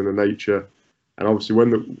outdoors and in the nature. And obviously,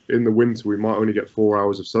 in the winter we might only get 4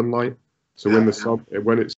 hours of sunlight. So when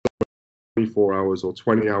it's 24 hours or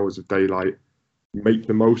 20 hours of daylight, make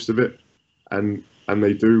the most of it, and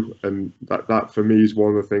they do. And that for me is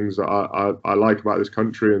one of the things that I like about this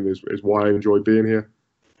country, and is why I enjoy being here.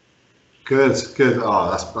 Good. Oh,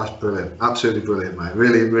 that's brilliant. Absolutely brilliant, mate.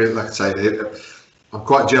 Really, like I say, I'm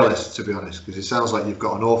quite jealous, to be honest, because it sounds like you've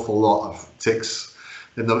got an awful lot of ticks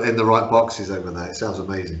in the right boxes over there. It sounds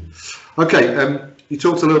amazing. Okay, you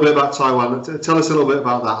talked a little bit about Taiwan. Tell us a little bit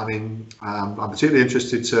about that. I mean, I'm particularly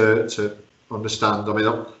interested to understand. I mean,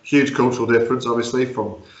 a huge cultural difference, obviously,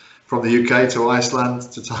 from the UK to Iceland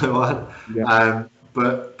to Taiwan,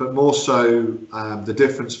 but more so the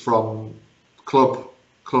difference from club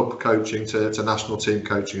coaching to national team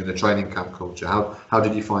coaching and the training camp culture. How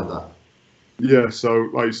did you find that? Yeah, so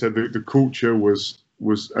like you said, the culture was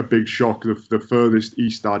a big shock. The furthest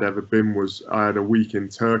east I'd ever been was I had a week in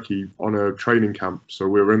Turkey on a training camp. So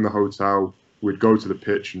we were in the hotel, we'd go to the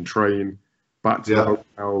pitch and train, back to the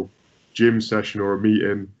hotel, gym session or a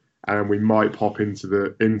meeting, and we might pop into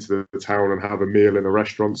the town and have a meal in a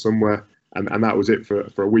restaurant somewhere, and that was it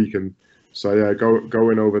for a week. And so yeah,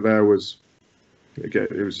 going over there was, again,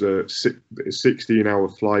 it was a 16-hour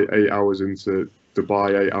flight, 8 hours into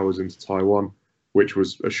Dubai, 8 hours into Taiwan, which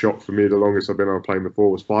was a shock for me. The longest I've been on a plane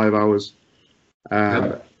before was 5 hours.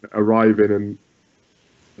 Arriving, and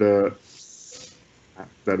the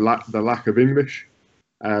lack of English.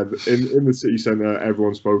 In the city centre,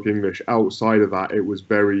 everyone spoke English. Outside of that, it was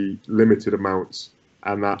very limited amounts,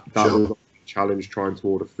 and that was a challenge, trying to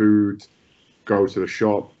order food, go to the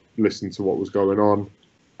shop, listen to what was going on.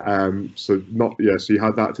 So you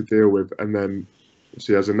had that to deal with, and then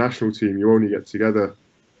see, as a national team, you only get together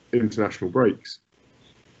international breaks,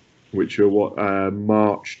 which are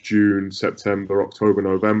March, June, September, October,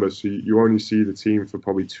 November. So you only see the team for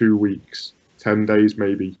probably 2 weeks, 10 days,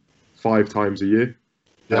 maybe 5 times a year.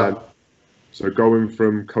 So going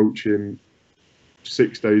from coaching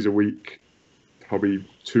 6 days a week, probably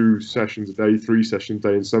 2 sessions a day, 3 sessions a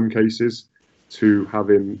day in some cases, to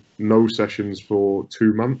having no sessions for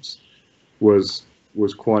 2 months was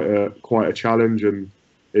quite a challenge, and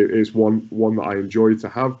it is one that I enjoyed to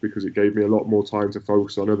have, because it gave me a lot more time to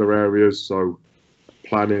focus on other areas. So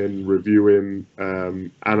planning, reviewing,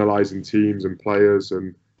 analysing teams and players,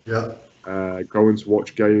 and going to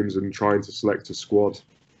watch games and trying to select a squad.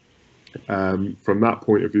 From that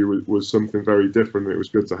point of view, was something very different. It was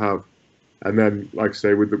good to have. And then, like I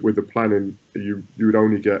say, with the planning, you would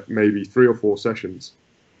only get maybe 3 or 4 sessions.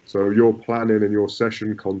 So your planning and your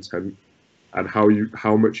session content, and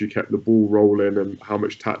how much you kept the ball rolling, and how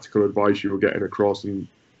much tactical advice you were getting across, and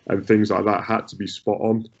things like that, had to be spot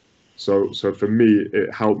on. So for me,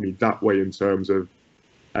 it helped me that way, in terms of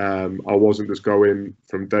I wasn't just going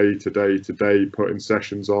from day to day to day, putting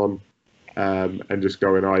sessions on, and just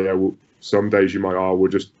going, well, some days you might, we'll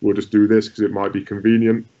just do this because it might be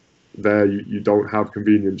convenient. There, you don't have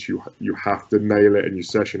convenience. You have to nail it, and your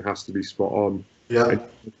session has to be spot on. And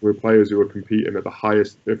we're players who are competing at the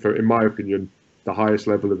highest, in my opinion, the highest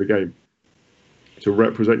level of the game. To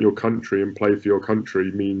represent your country and play for your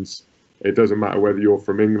country means it doesn't matter whether you're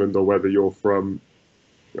from England or whether you're from,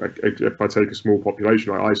 if I take a small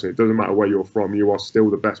population like Iceland, it doesn't matter where you're from, you are still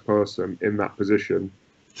the best person in that position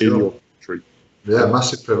in your country. Yeah,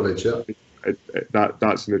 massive privilege,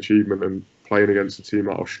 That's an achievement. And playing against a team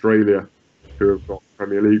like Australia, who have got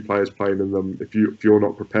Premier League players playing in them, if you're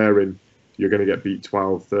not preparing, you're going to get beat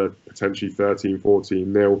 12, potentially 13,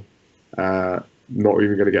 14 nil. Not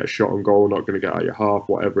even going to get a shot on goal, not going to get out your half,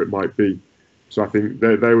 whatever it might be. So I think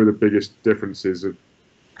they were the biggest differences of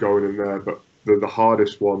going in there. But the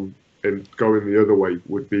hardest one in going the other way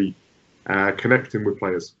would be connecting with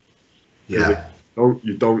players. Yeah.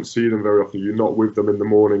 You don't see them very often. You're not with them in the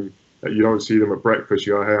morning. You don't see them at breakfast.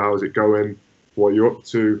 You go, hey, how's it going? What are you up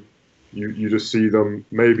to? You just see them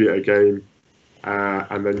maybe at a game,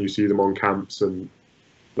 and then you see them on camps, and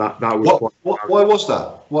that was why was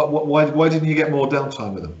that? Why didn't you get more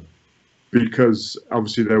downtime with them? Because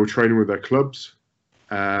obviously they were training with their clubs.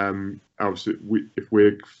 Obviously, if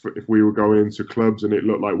we were going into clubs and it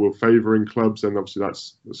looked like we're favouring clubs, then obviously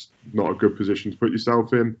that's not a good position to put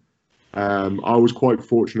yourself in. I was quite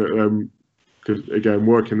fortunate because again,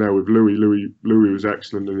 working there with Louis was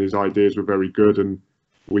excellent and his ideas were very good, and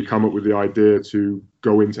we come up with the idea to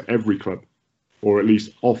go into every club, or at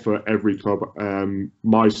least offer every club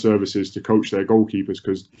my services to coach their goalkeepers,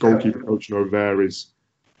 because goalkeeper coaching over there is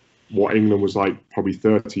what England was like probably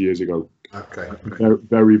 30 years ago. Okay.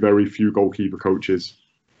 Very, very few goalkeeper coaches.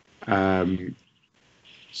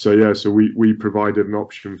 So we provided an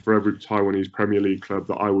option for every Taiwanese Premier League club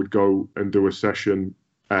that I would go and do a session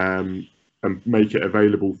and make it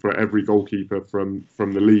available for every goalkeeper from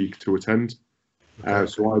the league to attend. Okay.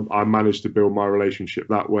 So I managed to build my relationship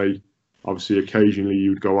that way. Obviously, occasionally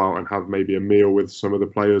you'd go out and have maybe a meal with some of the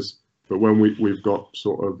players. But when we've got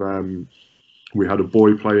sort of, we had a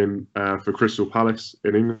boy playing for Crystal Palace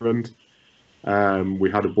in England. We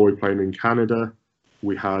had a boy playing in Canada.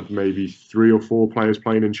 We had maybe 3 or 4 players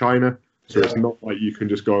playing in China. So it's not like you can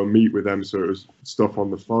just go and meet with them. So it was stuff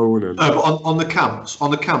on the phone. And no, but on the camps,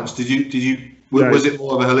 was it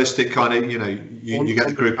more of a holistic kind of, you get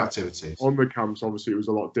the group activities? On the camps, obviously, it was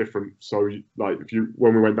a lot different. So, like,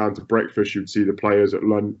 when we went down to breakfast, you'd see the players at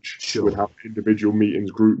lunch. Sure. We'd have individual meetings,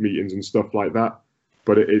 group meetings, and stuff like that.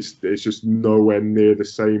 But it's just nowhere near the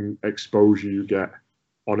same exposure you get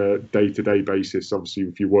on a day-to-day basis. Obviously,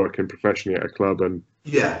 if you're working professionally at a club and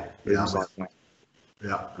things like that.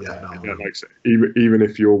 Like I said, even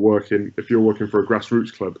if you're working for a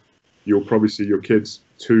grassroots club, you'll probably see your kids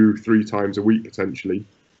 2-3 times a week potentially.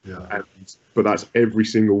 Yeah. But that's every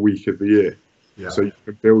single week of the year. Yeah. So you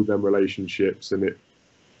can build them relationships, and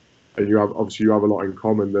you have a lot in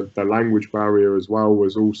common. The language barrier as well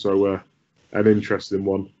was also an interesting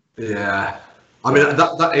one. Yeah. I mean,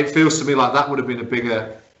 that it feels to me like that would have been a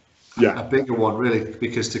bigger one, really,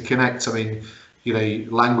 because to connect, I mean,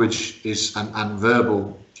 language is and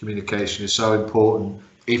verbal communication is so important.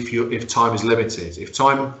 If time is limited, if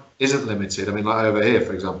time isn't limited, I mean, like over here,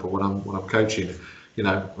 for example, when I'm coaching,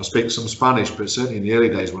 I speak some Spanish, but certainly in the early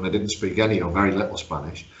days when I didn't speak any or very little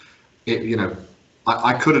Spanish,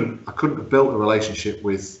 I couldn't have built a relationship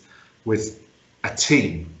with a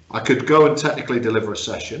team. I could go and technically deliver a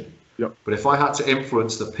session. Yep. But if I had to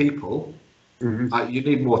influence the people, you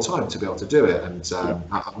need more time to be able to do it. And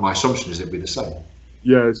my assumption is it'd be the same.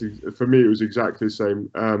 Yeah, for me, it was exactly the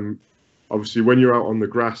same. Obviously, when you're out on the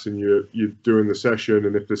grass and you're doing the session,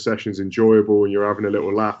 and if the session's enjoyable and you're having a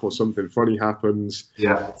little laugh or something funny happens,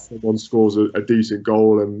 someone scores a decent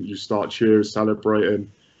goal and you start cheering,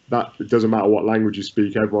 celebrating, that it doesn't matter what language you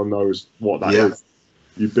speak, everyone knows what that is.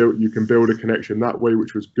 You can build a connection that way,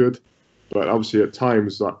 which was good. But obviously, at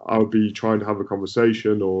times, I would be trying to have a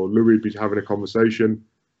conversation, or Louis would be having a conversation,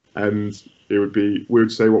 and we would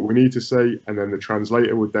say what we need to say, and then the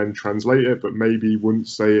translator would then translate it, but maybe wouldn't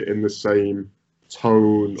say it in the same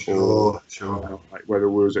tone or like whether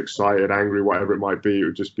we was excited, angry, whatever it might be. It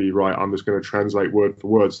would just be, right, I'm just going to translate word for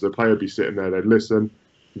word. So the player would be sitting there, they'd listen,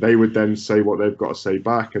 they would then say what they've got to say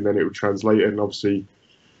back, and then it would translate it, and obviously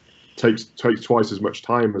takes twice as much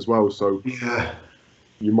time as well. So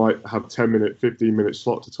you might have 10-minute, 15-minute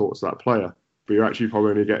slot to talk to that player, but you're actually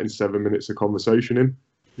probably only getting 7 minutes of conversation in.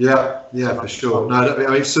 Yeah, for sure. No, I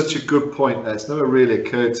mean, it's such a good point there. It's never really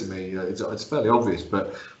occurred to me. It's fairly obvious,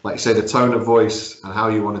 but like you say, the tone of voice and how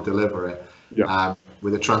you want to deliver it.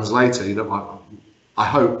 With a translator, I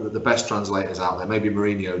hope that the best translators out there, maybe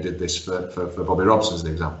Mourinho did this for Bobby Robson as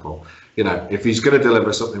an example. If he's going to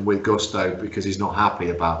deliver something with gusto because he's not happy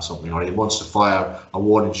about something, or he wants to fire a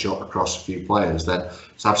warning shot across a few players, then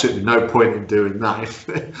there's absolutely no point in doing that if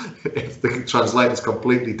the translator's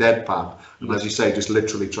completely deadpan and, as you say, just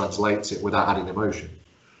literally translates it without adding emotion.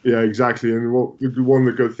 Yeah, exactly. And one of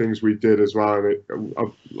the good things we did as well, and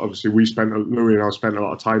obviously Louis and I spent a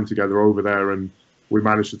lot of time together over there, and we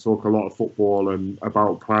managed to talk a lot of football and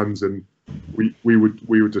about plans, and we would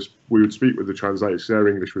speak with the translators. Their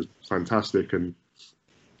English was fantastic, and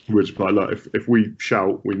we would just be like, look, if we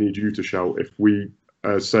shout, we need you to shout. If we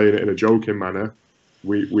saying it in a joking manner,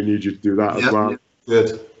 we need you to do that as well.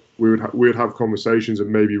 Good. We would have conversations and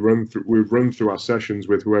maybe run through our sessions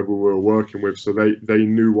with whoever we were working with, so they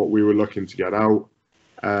knew what we were looking to get out.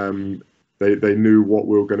 they knew what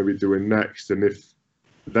we were going to be doing next, and if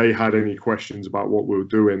they had any questions about what we were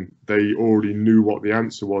doing, they already knew what the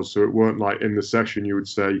answer was. So it weren't like in the session you would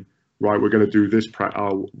say, right, we're going to do this.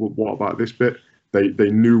 What about this bit?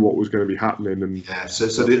 They knew what was going to be happening, and yeah. So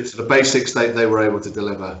the basics they were able to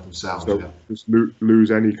deliver themselves. So just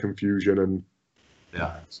lose any confusion, and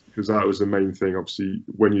yeah, because that was the main thing. Obviously,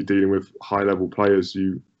 when you're dealing with high level players,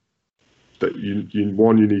 you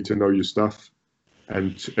need to know your stuff,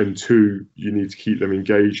 and two, you need to keep them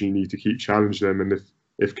engaged. You need to keep challenging them, and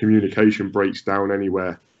if communication breaks down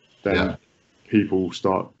anywhere, then people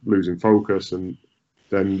start losing focus, and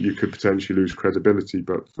then you could potentially lose credibility.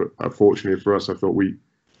 But unfortunately for us, I thought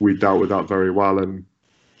we dealt with that very well, and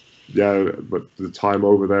yeah, but the time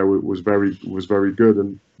over there was very good,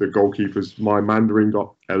 and the goalkeepers, my Mandarin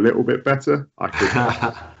got a little bit better. I could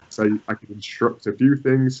say I could instruct a few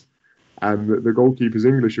things, and the goalkeepers'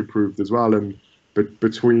 English improved as well. And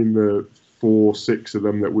between the 4-6 of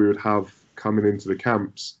them that we would have coming into the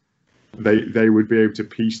camps, they would be able to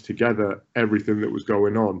piece together everything that was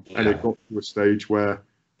going on, and it got to a stage where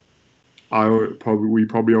we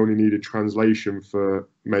probably only needed translation for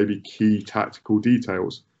maybe key tactical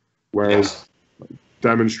details, whereas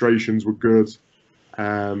demonstrations were good.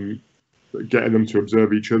 Getting them to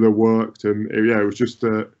observe each other worked, and it was just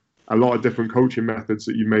a lot of different coaching methods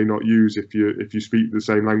that you may not use if you speak the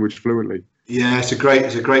same language fluently. Yeah, it's a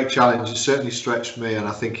great challenge. It certainly stretched me, and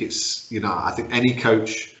I think it's, I think any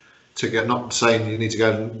coach to get, not saying you need to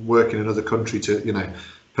go and work in another country to,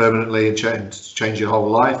 permanently and change your whole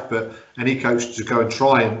life, but any coach to go and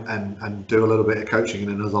try and do a little bit of coaching in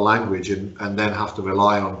another language and then have to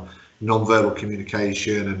rely on non-verbal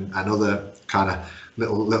communication and other kind of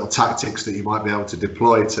little tactics that you might be able to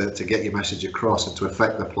deploy to get your message across and to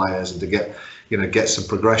affect the players and to get some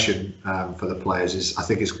progression for the players I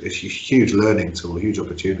think it's a huge learning tool, a huge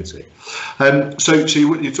opportunity. So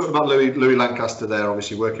you talked about Louis Lancaster there,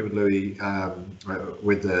 obviously working with Louis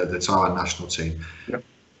with the Taiwan national team. Yep.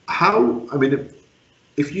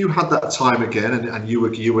 If you had that time again and you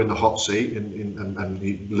were in the hot seat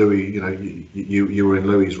and Louis, you were in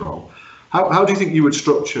Louis' role, how do you think you would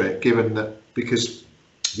structure it, given that, because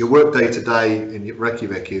your work day to day in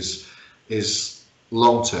Reykjavik is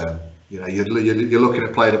long term? You're looking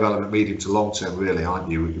at player development medium to long term, really, aren't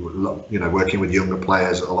you? Working with younger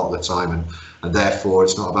players a lot of the time, and therefore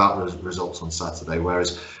it's not about the results on Saturday.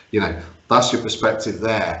 Whereas, that's your perspective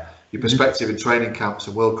there. Your perspective in training camps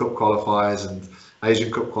and World Cup qualifiers and Asian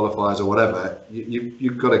Cup qualifiers or whatever.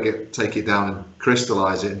 You've got to take it down and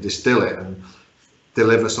crystallise it and distill it and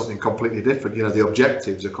deliver something completely different. The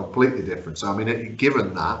objectives are completely different. So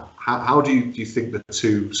given that, how do you think the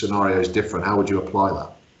two scenarios different? How would you apply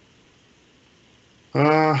that?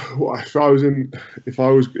 Well, if I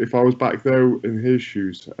was back there in his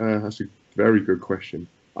shoes, that's a very good question.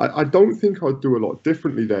 I don't think I'd do a lot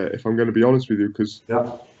differently there, if I'm going to be honest with you, because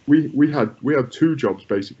we had two jobs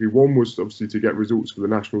basically. One was obviously to get results for the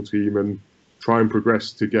national team and try and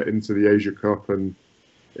progress to get into the Asia Cup and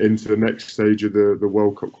into the next stage of the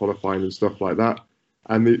World Cup qualifying and stuff like that.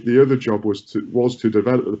 And the other job was to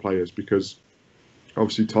develop the players, because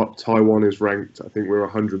obviously Taiwan is ranked, I think we were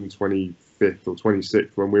 125th or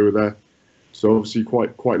 26th when we were there, so obviously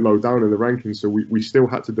quite low down in the rankings. So we still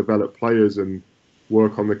had to develop players and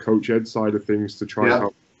work on the coach ed side of things to try and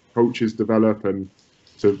help coaches develop and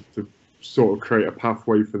to sort of create a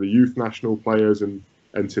pathway for the youth national players and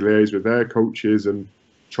to liaise with their coaches and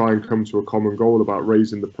try and come to a common goal about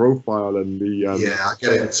raising the profile and the I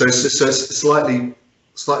get it. So it's slightly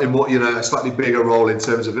more, a slightly bigger role in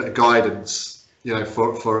terms of guidance,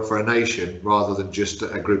 for a nation rather than just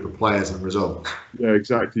a group of players and results. Yeah,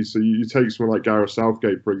 exactly. So you take someone like Gareth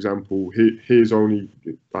Southgate, for example. His only,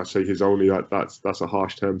 I say his only, that's a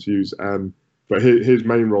harsh term to use. But his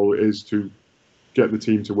main role is to get the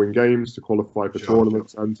team to win games, to qualify for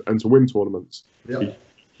tournaments, and to win tournaments. Yeah.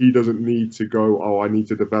 He doesn't need to go, I need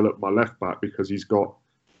to develop my left back, because he's got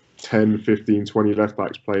 10, 15, 20 left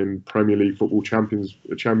backs playing Premier League football,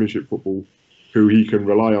 championship football, who he can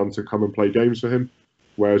rely on to come and play games for him.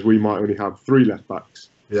 Whereas we might only have 3 left backs,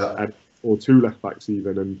 or 2 left backs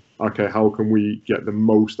even. And okay, how can we get the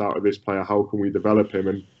most out of this player? How can we develop him?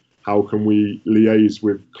 And how can we liaise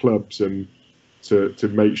with clubs and to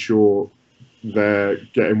make sure they're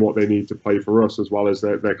getting what they need to play for us as well as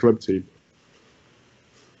their club team?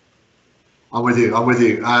 I'm with you.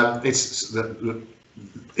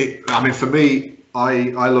 For me,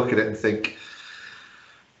 I look at it and think,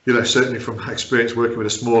 certainly from experience working with a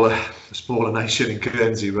smaller nation in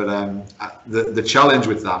Guernsey, but the challenge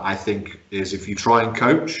with that, I think, is if you try and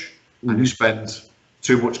coach and you spend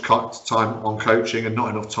too much time on coaching and not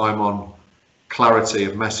enough time on clarity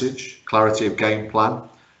of message, clarity of game plan,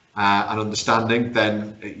 and understanding,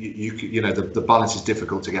 then you know the balance is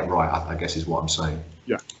difficult to get right. I guess is what I'm saying.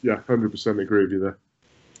 Yeah, 100% agree with you there.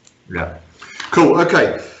 Yeah, cool.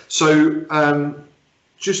 Okay, so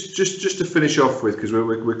just to finish off with, because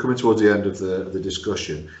we're coming towards the end of the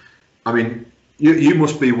discussion. I mean, you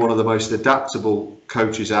must be one of the most adaptable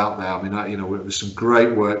coaches out there. I mean, you know, there's some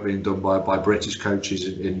great work being done by British coaches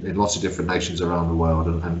in lots of different nations around the world,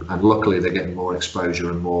 and luckily they're getting more exposure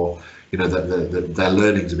and more, you know, their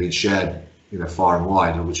learnings are being shared, you know, far and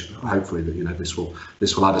wide, which hopefully that, you know, this will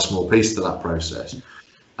add a small piece to that process.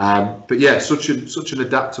 But yeah, such an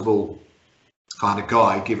adaptable kind of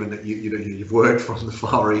guy, given that you've worked from the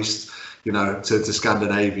Far East, you know, to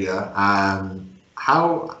Scandinavia.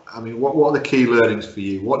 What are the key learnings for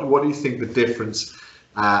you? What do you think the difference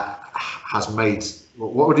has made?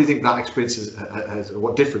 What do you think that experience has?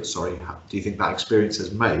 What difference, sorry, do you think that experience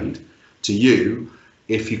has made to you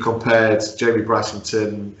if you compared Jamie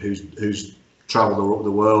Brassington, who's travelled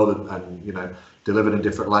the world and you know, delivered in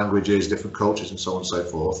different languages, different cultures, and so on and so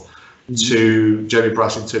forth, to Jamie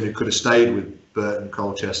Brassington, who could have stayed with Burton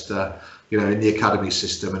Colchester, you know, in the academy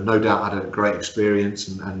system, and no doubt had a great experience,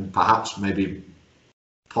 and perhaps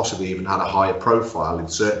possibly even had a higher profile in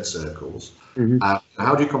certain circles.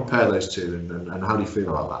 How do you compare those two, and how do you feel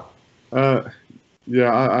about that?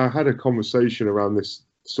 I had a conversation around this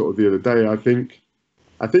sort of the other day. I think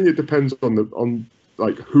it depends on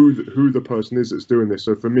like who the person is that's doing this.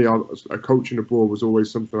 So for me, a coaching abroad was always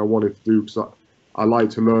something I wanted to do, because I like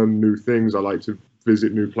to learn new things. I like to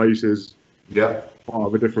visit new places. Yeah, part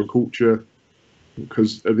of a different culture.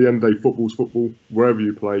 Because at the end of the day, football's football. Wherever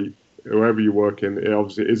you play, whoever you work in, it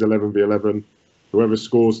obviously is 11v11. Whoever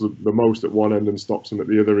scores the most at one end and stops them at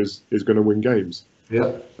the other is going to win games.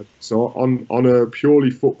 Yeah. So on a purely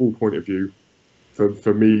football point of view,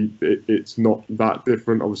 for me, it's not that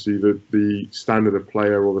different. Obviously, the standard of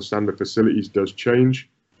player or the standard facilities does change,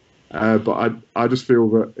 but I just feel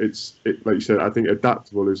that it's like you said. I think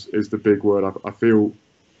adaptable is the big word. I feel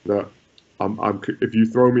that if you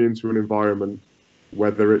throw me into an environment,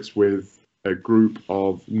 whether it's with a group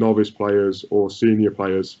of novice players or senior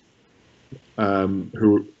players,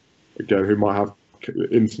 who might have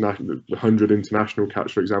 100 international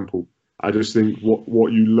caps, for example. I just think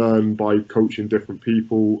what you learn by coaching different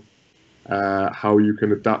people, how you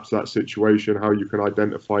can adapt to that situation, how you can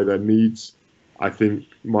identify their needs. I think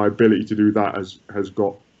my ability to do that has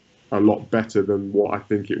got a lot better than what I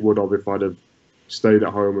think it would have if I'd have stayed at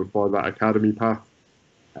home and followed that academy path.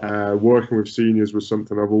 Working with seniors was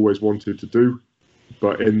something I've always wanted to do,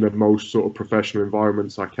 but in the most sort of professional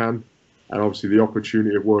environments I can. And obviously the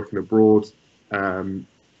opportunity of working abroad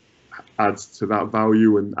adds to that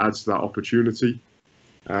value and adds to that opportunity.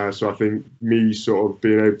 So I think me sort of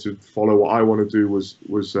being able to follow what I want to do was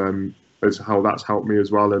is how that's helped me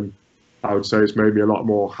as well. And I would say it's made me a lot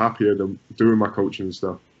more happier than doing my coaching and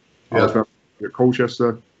stuff. Yeah. I was at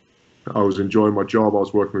Colchester. I was enjoying my job. I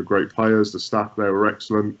was working with great players. The staff there were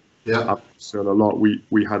excellent. Yeah, I've learned a lot.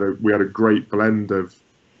 We had a great blend of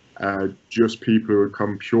just people who had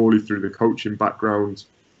come purely through the coaching background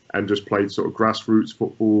and just played sort of grassroots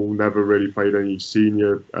football, never really played any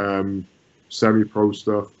senior semi-pro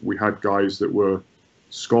stuff. We had guys that were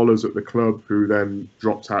scholars at the club who then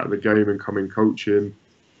dropped out of the game and come in coaching.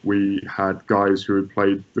 We had guys who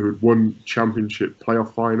had won championship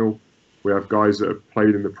playoff final. We have guys that have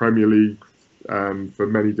played in the Premier League for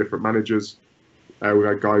many different managers. We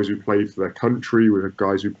had guys who played for their country. We had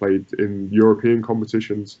guys who played in European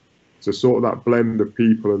competitions. So sort of that blend of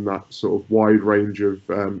people and that sort of wide range of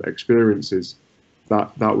experiences,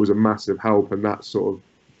 that was a massive help. And that sort of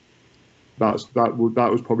that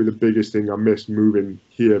was probably the biggest thing I missed moving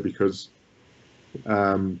here, because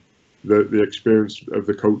the experience of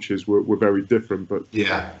the coaches were very different. But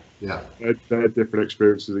yeah, their different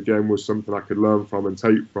experiences again was something I could learn from and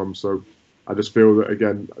take from. So I just feel that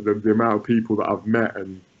again, the amount of people that I've met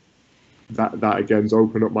and that again's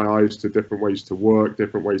opened up my eyes to different ways to work,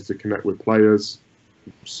 different ways to connect with players,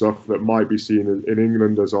 stuff that might be seen in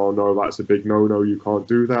England as, oh no, that's a big no-no, you can't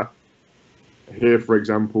do that. Here, for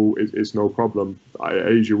example, it's no problem.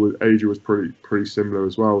 Asia was pretty similar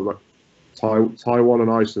as well. Like Taiwan and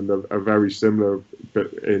Iceland are very similar,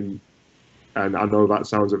 but and I know that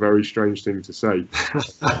sounds a very strange thing to say.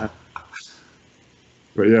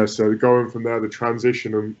 But yeah, so going from there, the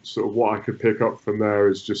transition and sort of what I could pick up from there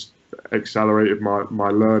has just accelerated my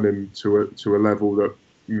learning to a level that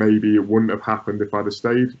maybe it wouldn't have happened if I'd have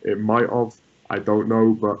stayed. It might have, I don't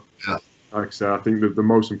know, but yeah. Like I said, I think that the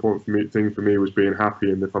most important thing for me was being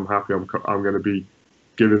happy, and if I'm happy, I'm going to be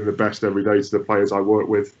giving the best every day to the players I work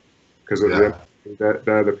with. because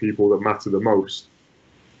they're the people that matter the most.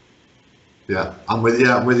 Yeah, I'm with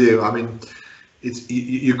you. I mean,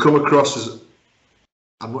 you come across as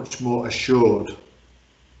a much more assured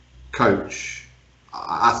coach.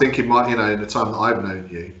 I think in the time that I've known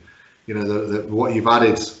you, what you've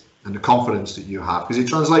added and the confidence that you have, because it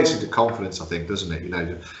translates into confidence, I think, doesn't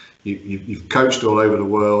it? You've coached all over the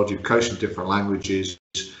world, you've coached in different languages,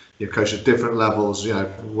 you've coached at different levels,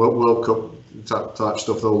 World Cup type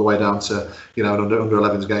stuff all the way down to an under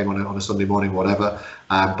 11s game on a Sunday morning, whatever,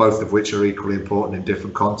 both of which are equally important in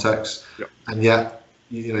different contexts. Yep. And yet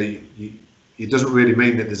it doesn't really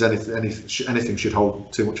mean that there's anything should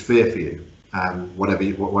hold too much fear for you,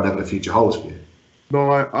 whatever the future holds for you.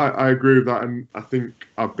 No, I agree with that, and I think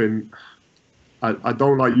I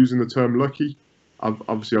don't like using the term lucky.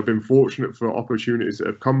 I've been fortunate for opportunities that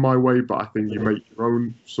have come my way, but I think you make your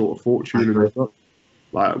own sort of fortune. And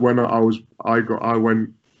like when I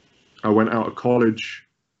went out of college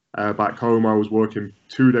back home, I was working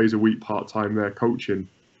 2 days a week part-time there coaching,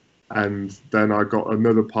 and then I got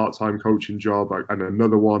another part-time coaching job and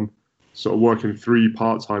another one, sort of working 3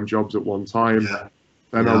 part-time jobs at one time. Yeah.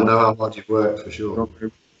 Then I know how hard you've worked, for sure.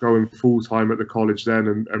 Going full-time at the college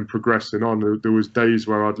then and progressing on. There was days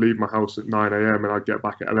where I'd leave my house at 9 a.m. and I'd get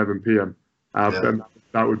back at 11 p.m. And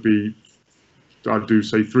that would be, I'd do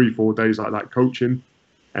say 3-4 days like that coaching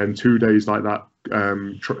and 2 days like that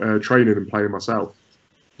training and playing myself.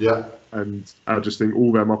 Yeah. And I just think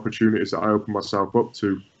all them opportunities that I opened myself up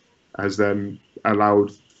to has then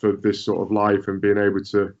allowed for this sort of life and being able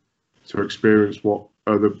to experience what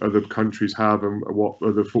other countries have and what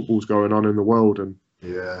other football's going on in the world. And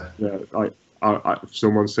if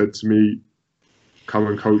someone said to me, come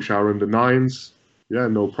and coach our under 9s,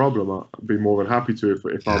 no problem. I'd be more than happy to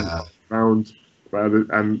if I'm around.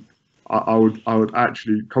 And I would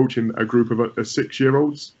actually, coaching a group of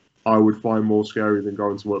 6-year-olds, I would find more scary than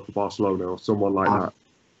going to work for Barcelona or someone like that.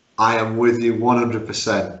 I am with you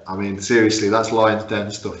 100%. I mean, seriously, that's Lions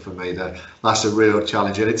Den stuff for me. That's a real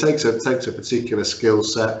challenge, and it takes a particular skill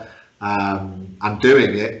set, and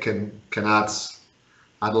doing it can add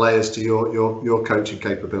layers to your coaching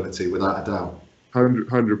capability, without a doubt.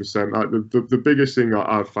 100%. The biggest thing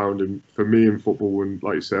I've found for me in football, and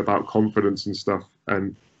like you say about confidence and stuff,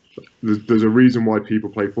 and there's a reason why people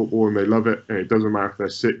play football and they love it, and it doesn't matter if they're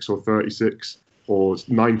 6 or 36 or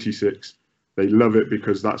 96. They love it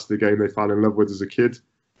because that's the game they fell in love with as a kid.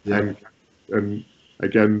 Yeah. And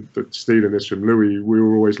again, stealing this from Louis, we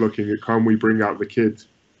were always looking at, can we bring out the kid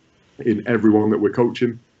in everyone that we're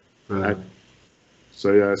coaching? Right.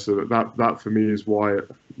 So that for me is why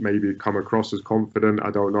it maybe come across as confident.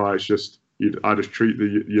 I don't know. It's just I just treat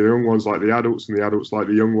the young ones like the adults and the adults like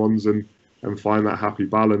the young ones, and find that happy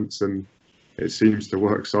balance. And it seems to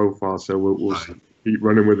work so far. So we'll keep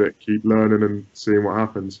running with it, keep learning, and seeing what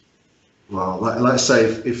happens. Well, let's say,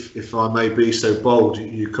 if I may be so bold,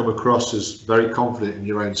 you come across as very confident in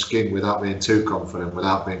your own skin without being too confident,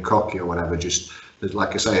 without being cocky or whatever. Just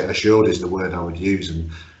like I say, assured is the word I would use. And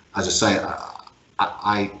as I say,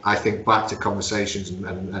 I think back to conversations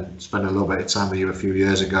and spend a little bit of time with you a few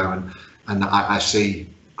years ago, and I see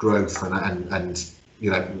growth and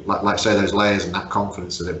like I say, those layers and that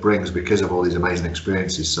confidence that it brings because of all these amazing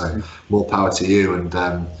experiences. So more power to you. And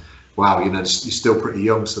wow, you're still pretty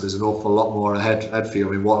young, so there's an awful lot more ahead for you.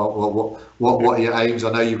 I mean, what are your aims?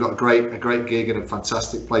 I know you've got a great gig and a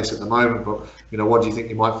fantastic place at the moment, but what do you think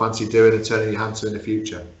you might fancy doing and turning your hand to in the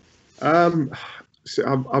future? So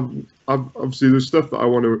I've obviously there's stuff that I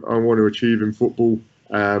want to achieve in football,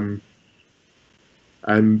 and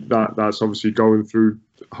that's obviously going through.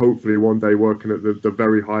 Hopefully, one day working at the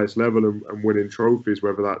very highest level and winning trophies,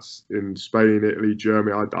 whether that's in Spain, Italy,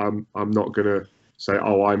 Germany. I'm not gonna say,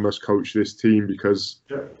 oh, I must coach this team, because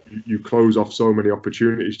you close off so many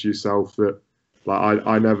opportunities to yourself that, like,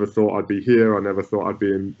 I never thought I'd be here. I never thought I'd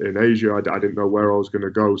be in Asia. I didn't know where I was going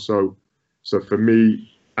to go. So for me,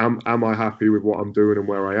 am I happy with what I'm doing and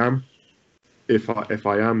where I am? If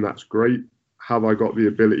I am, that's great. Have I got the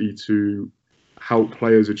ability to help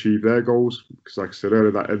players achieve their goals? Because like I said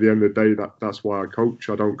earlier, that at the end of the day, that's why I coach.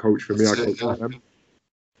 I don't coach for me, I coach for them.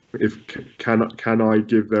 Can I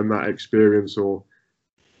give them that experience or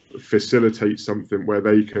facilitate something where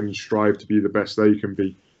they can strive to be the best they can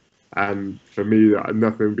be? And for me,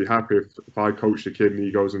 nothing would be happy if I coached a kid and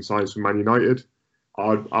he goes and signs for Man United.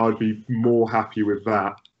 I'd be more happy with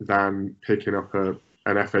that than picking up an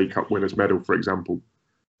FA Cup winners medal, for example.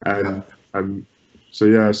 So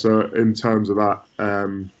in terms of that,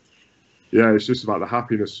 it's just about the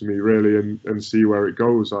happiness for me, really, and see where it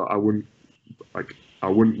goes. I wouldn't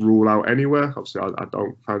rule out anywhere. Obviously, I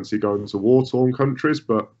don't fancy going to war-torn countries,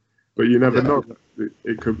 but but you never know.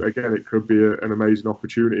 It could be an amazing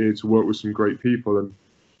opportunity to work with some great people, and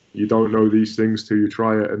you don't know these things till you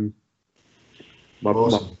try it. And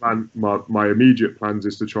my immediate plans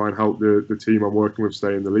is to try and help the team I'm working with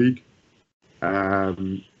stay in the league.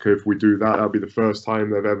 If we do that, that'll be the first time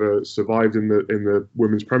they've ever survived in the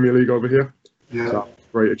Women's Premier League over here. Yeah, so that's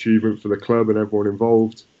a great achievement for the club and everyone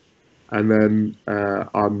involved. And then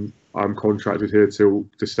I'm contracted here till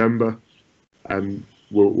December, and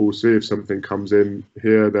we'll see if something comes in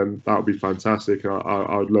here. Then that would be fantastic.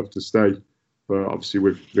 I'd love to stay, but obviously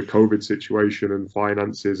with the COVID situation and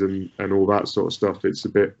finances and all that sort of stuff, it's a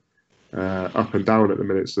bit up and down at the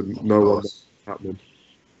minute. So no one's happening.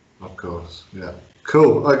 Of course, yeah.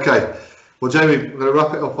 Cool. Okay. Well, Jamie, I'm going to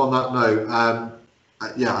wrap it up on that note.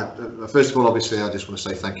 First of all, obviously, I just want to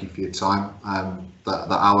say thank you for your time.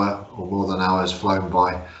 That hour or more than an hour has flown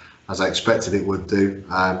by, as I expected it would do.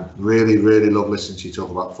 Really, really love listening to you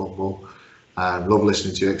talk about football. Love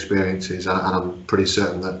listening to your experiences, and I'm pretty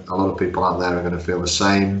certain that a lot of people out there are going to feel the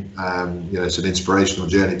same. It's an inspirational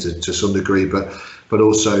journey to some degree, but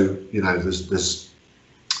also, there's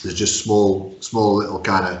just small little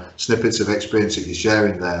kind of snippets of experience that you're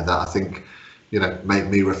sharing there that I think, make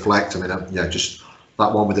me reflect. I mean, just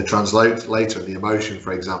that one with the translator and the emotion,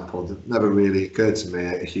 for example, that never really occurred to me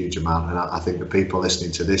a huge amount. And I think the people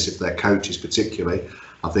listening to this, if they're coaches particularly,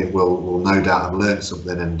 I think will no doubt have learned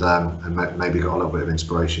something and maybe got a little bit of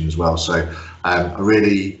inspiration as well. So I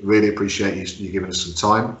really, really appreciate you giving us some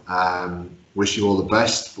time. Wish you all the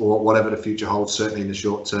best for whatever the future holds, certainly in the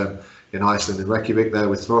short term in Iceland and Reykjavik there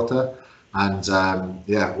with Throtta. And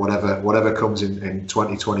whatever comes in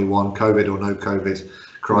 2021, COVID or no COVID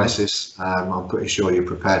crisis, I'm pretty sure you're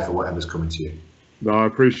prepared for whatever's coming to you. No, I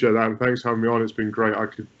appreciate that, and thanks for having me on. It's been great. I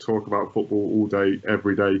could talk about football all day,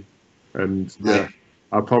 every day, and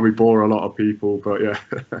I'll probably bore a lot of people, but yeah.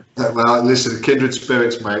 Well, listen, kindred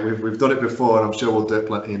spirits, mate. We've done it before, and I'm sure we'll do it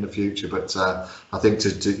plenty in the future. But I think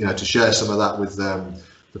to share some of that with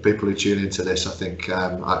the people who tune into this, I think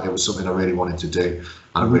it was something I really wanted to do,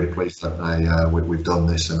 and I'm really pleased that we've done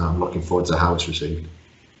this, and I'm looking forward to how it's received.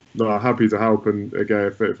 No, happy to help, and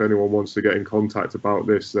again, if anyone wants to get in contact about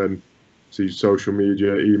this, then see social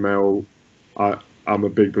media, email. I'm a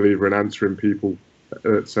big believer in answering people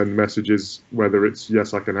that send messages, whether it's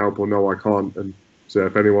yes, I can help, or no, I can't. And so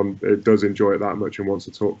if anyone does enjoy it that much and wants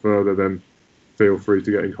to talk further, then feel free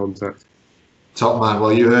to get in contact. Top man.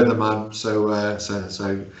 Well, you heard the man. So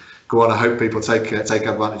go on. I hope people take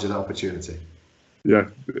advantage of that opportunity. Yeah,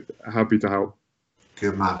 happy to help.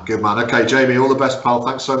 Good man. Good man. Okay, Jamie, all the best, pal.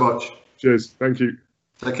 Thanks so much. Cheers. Thank you.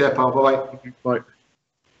 Take care, pal. Bye-bye. Bye.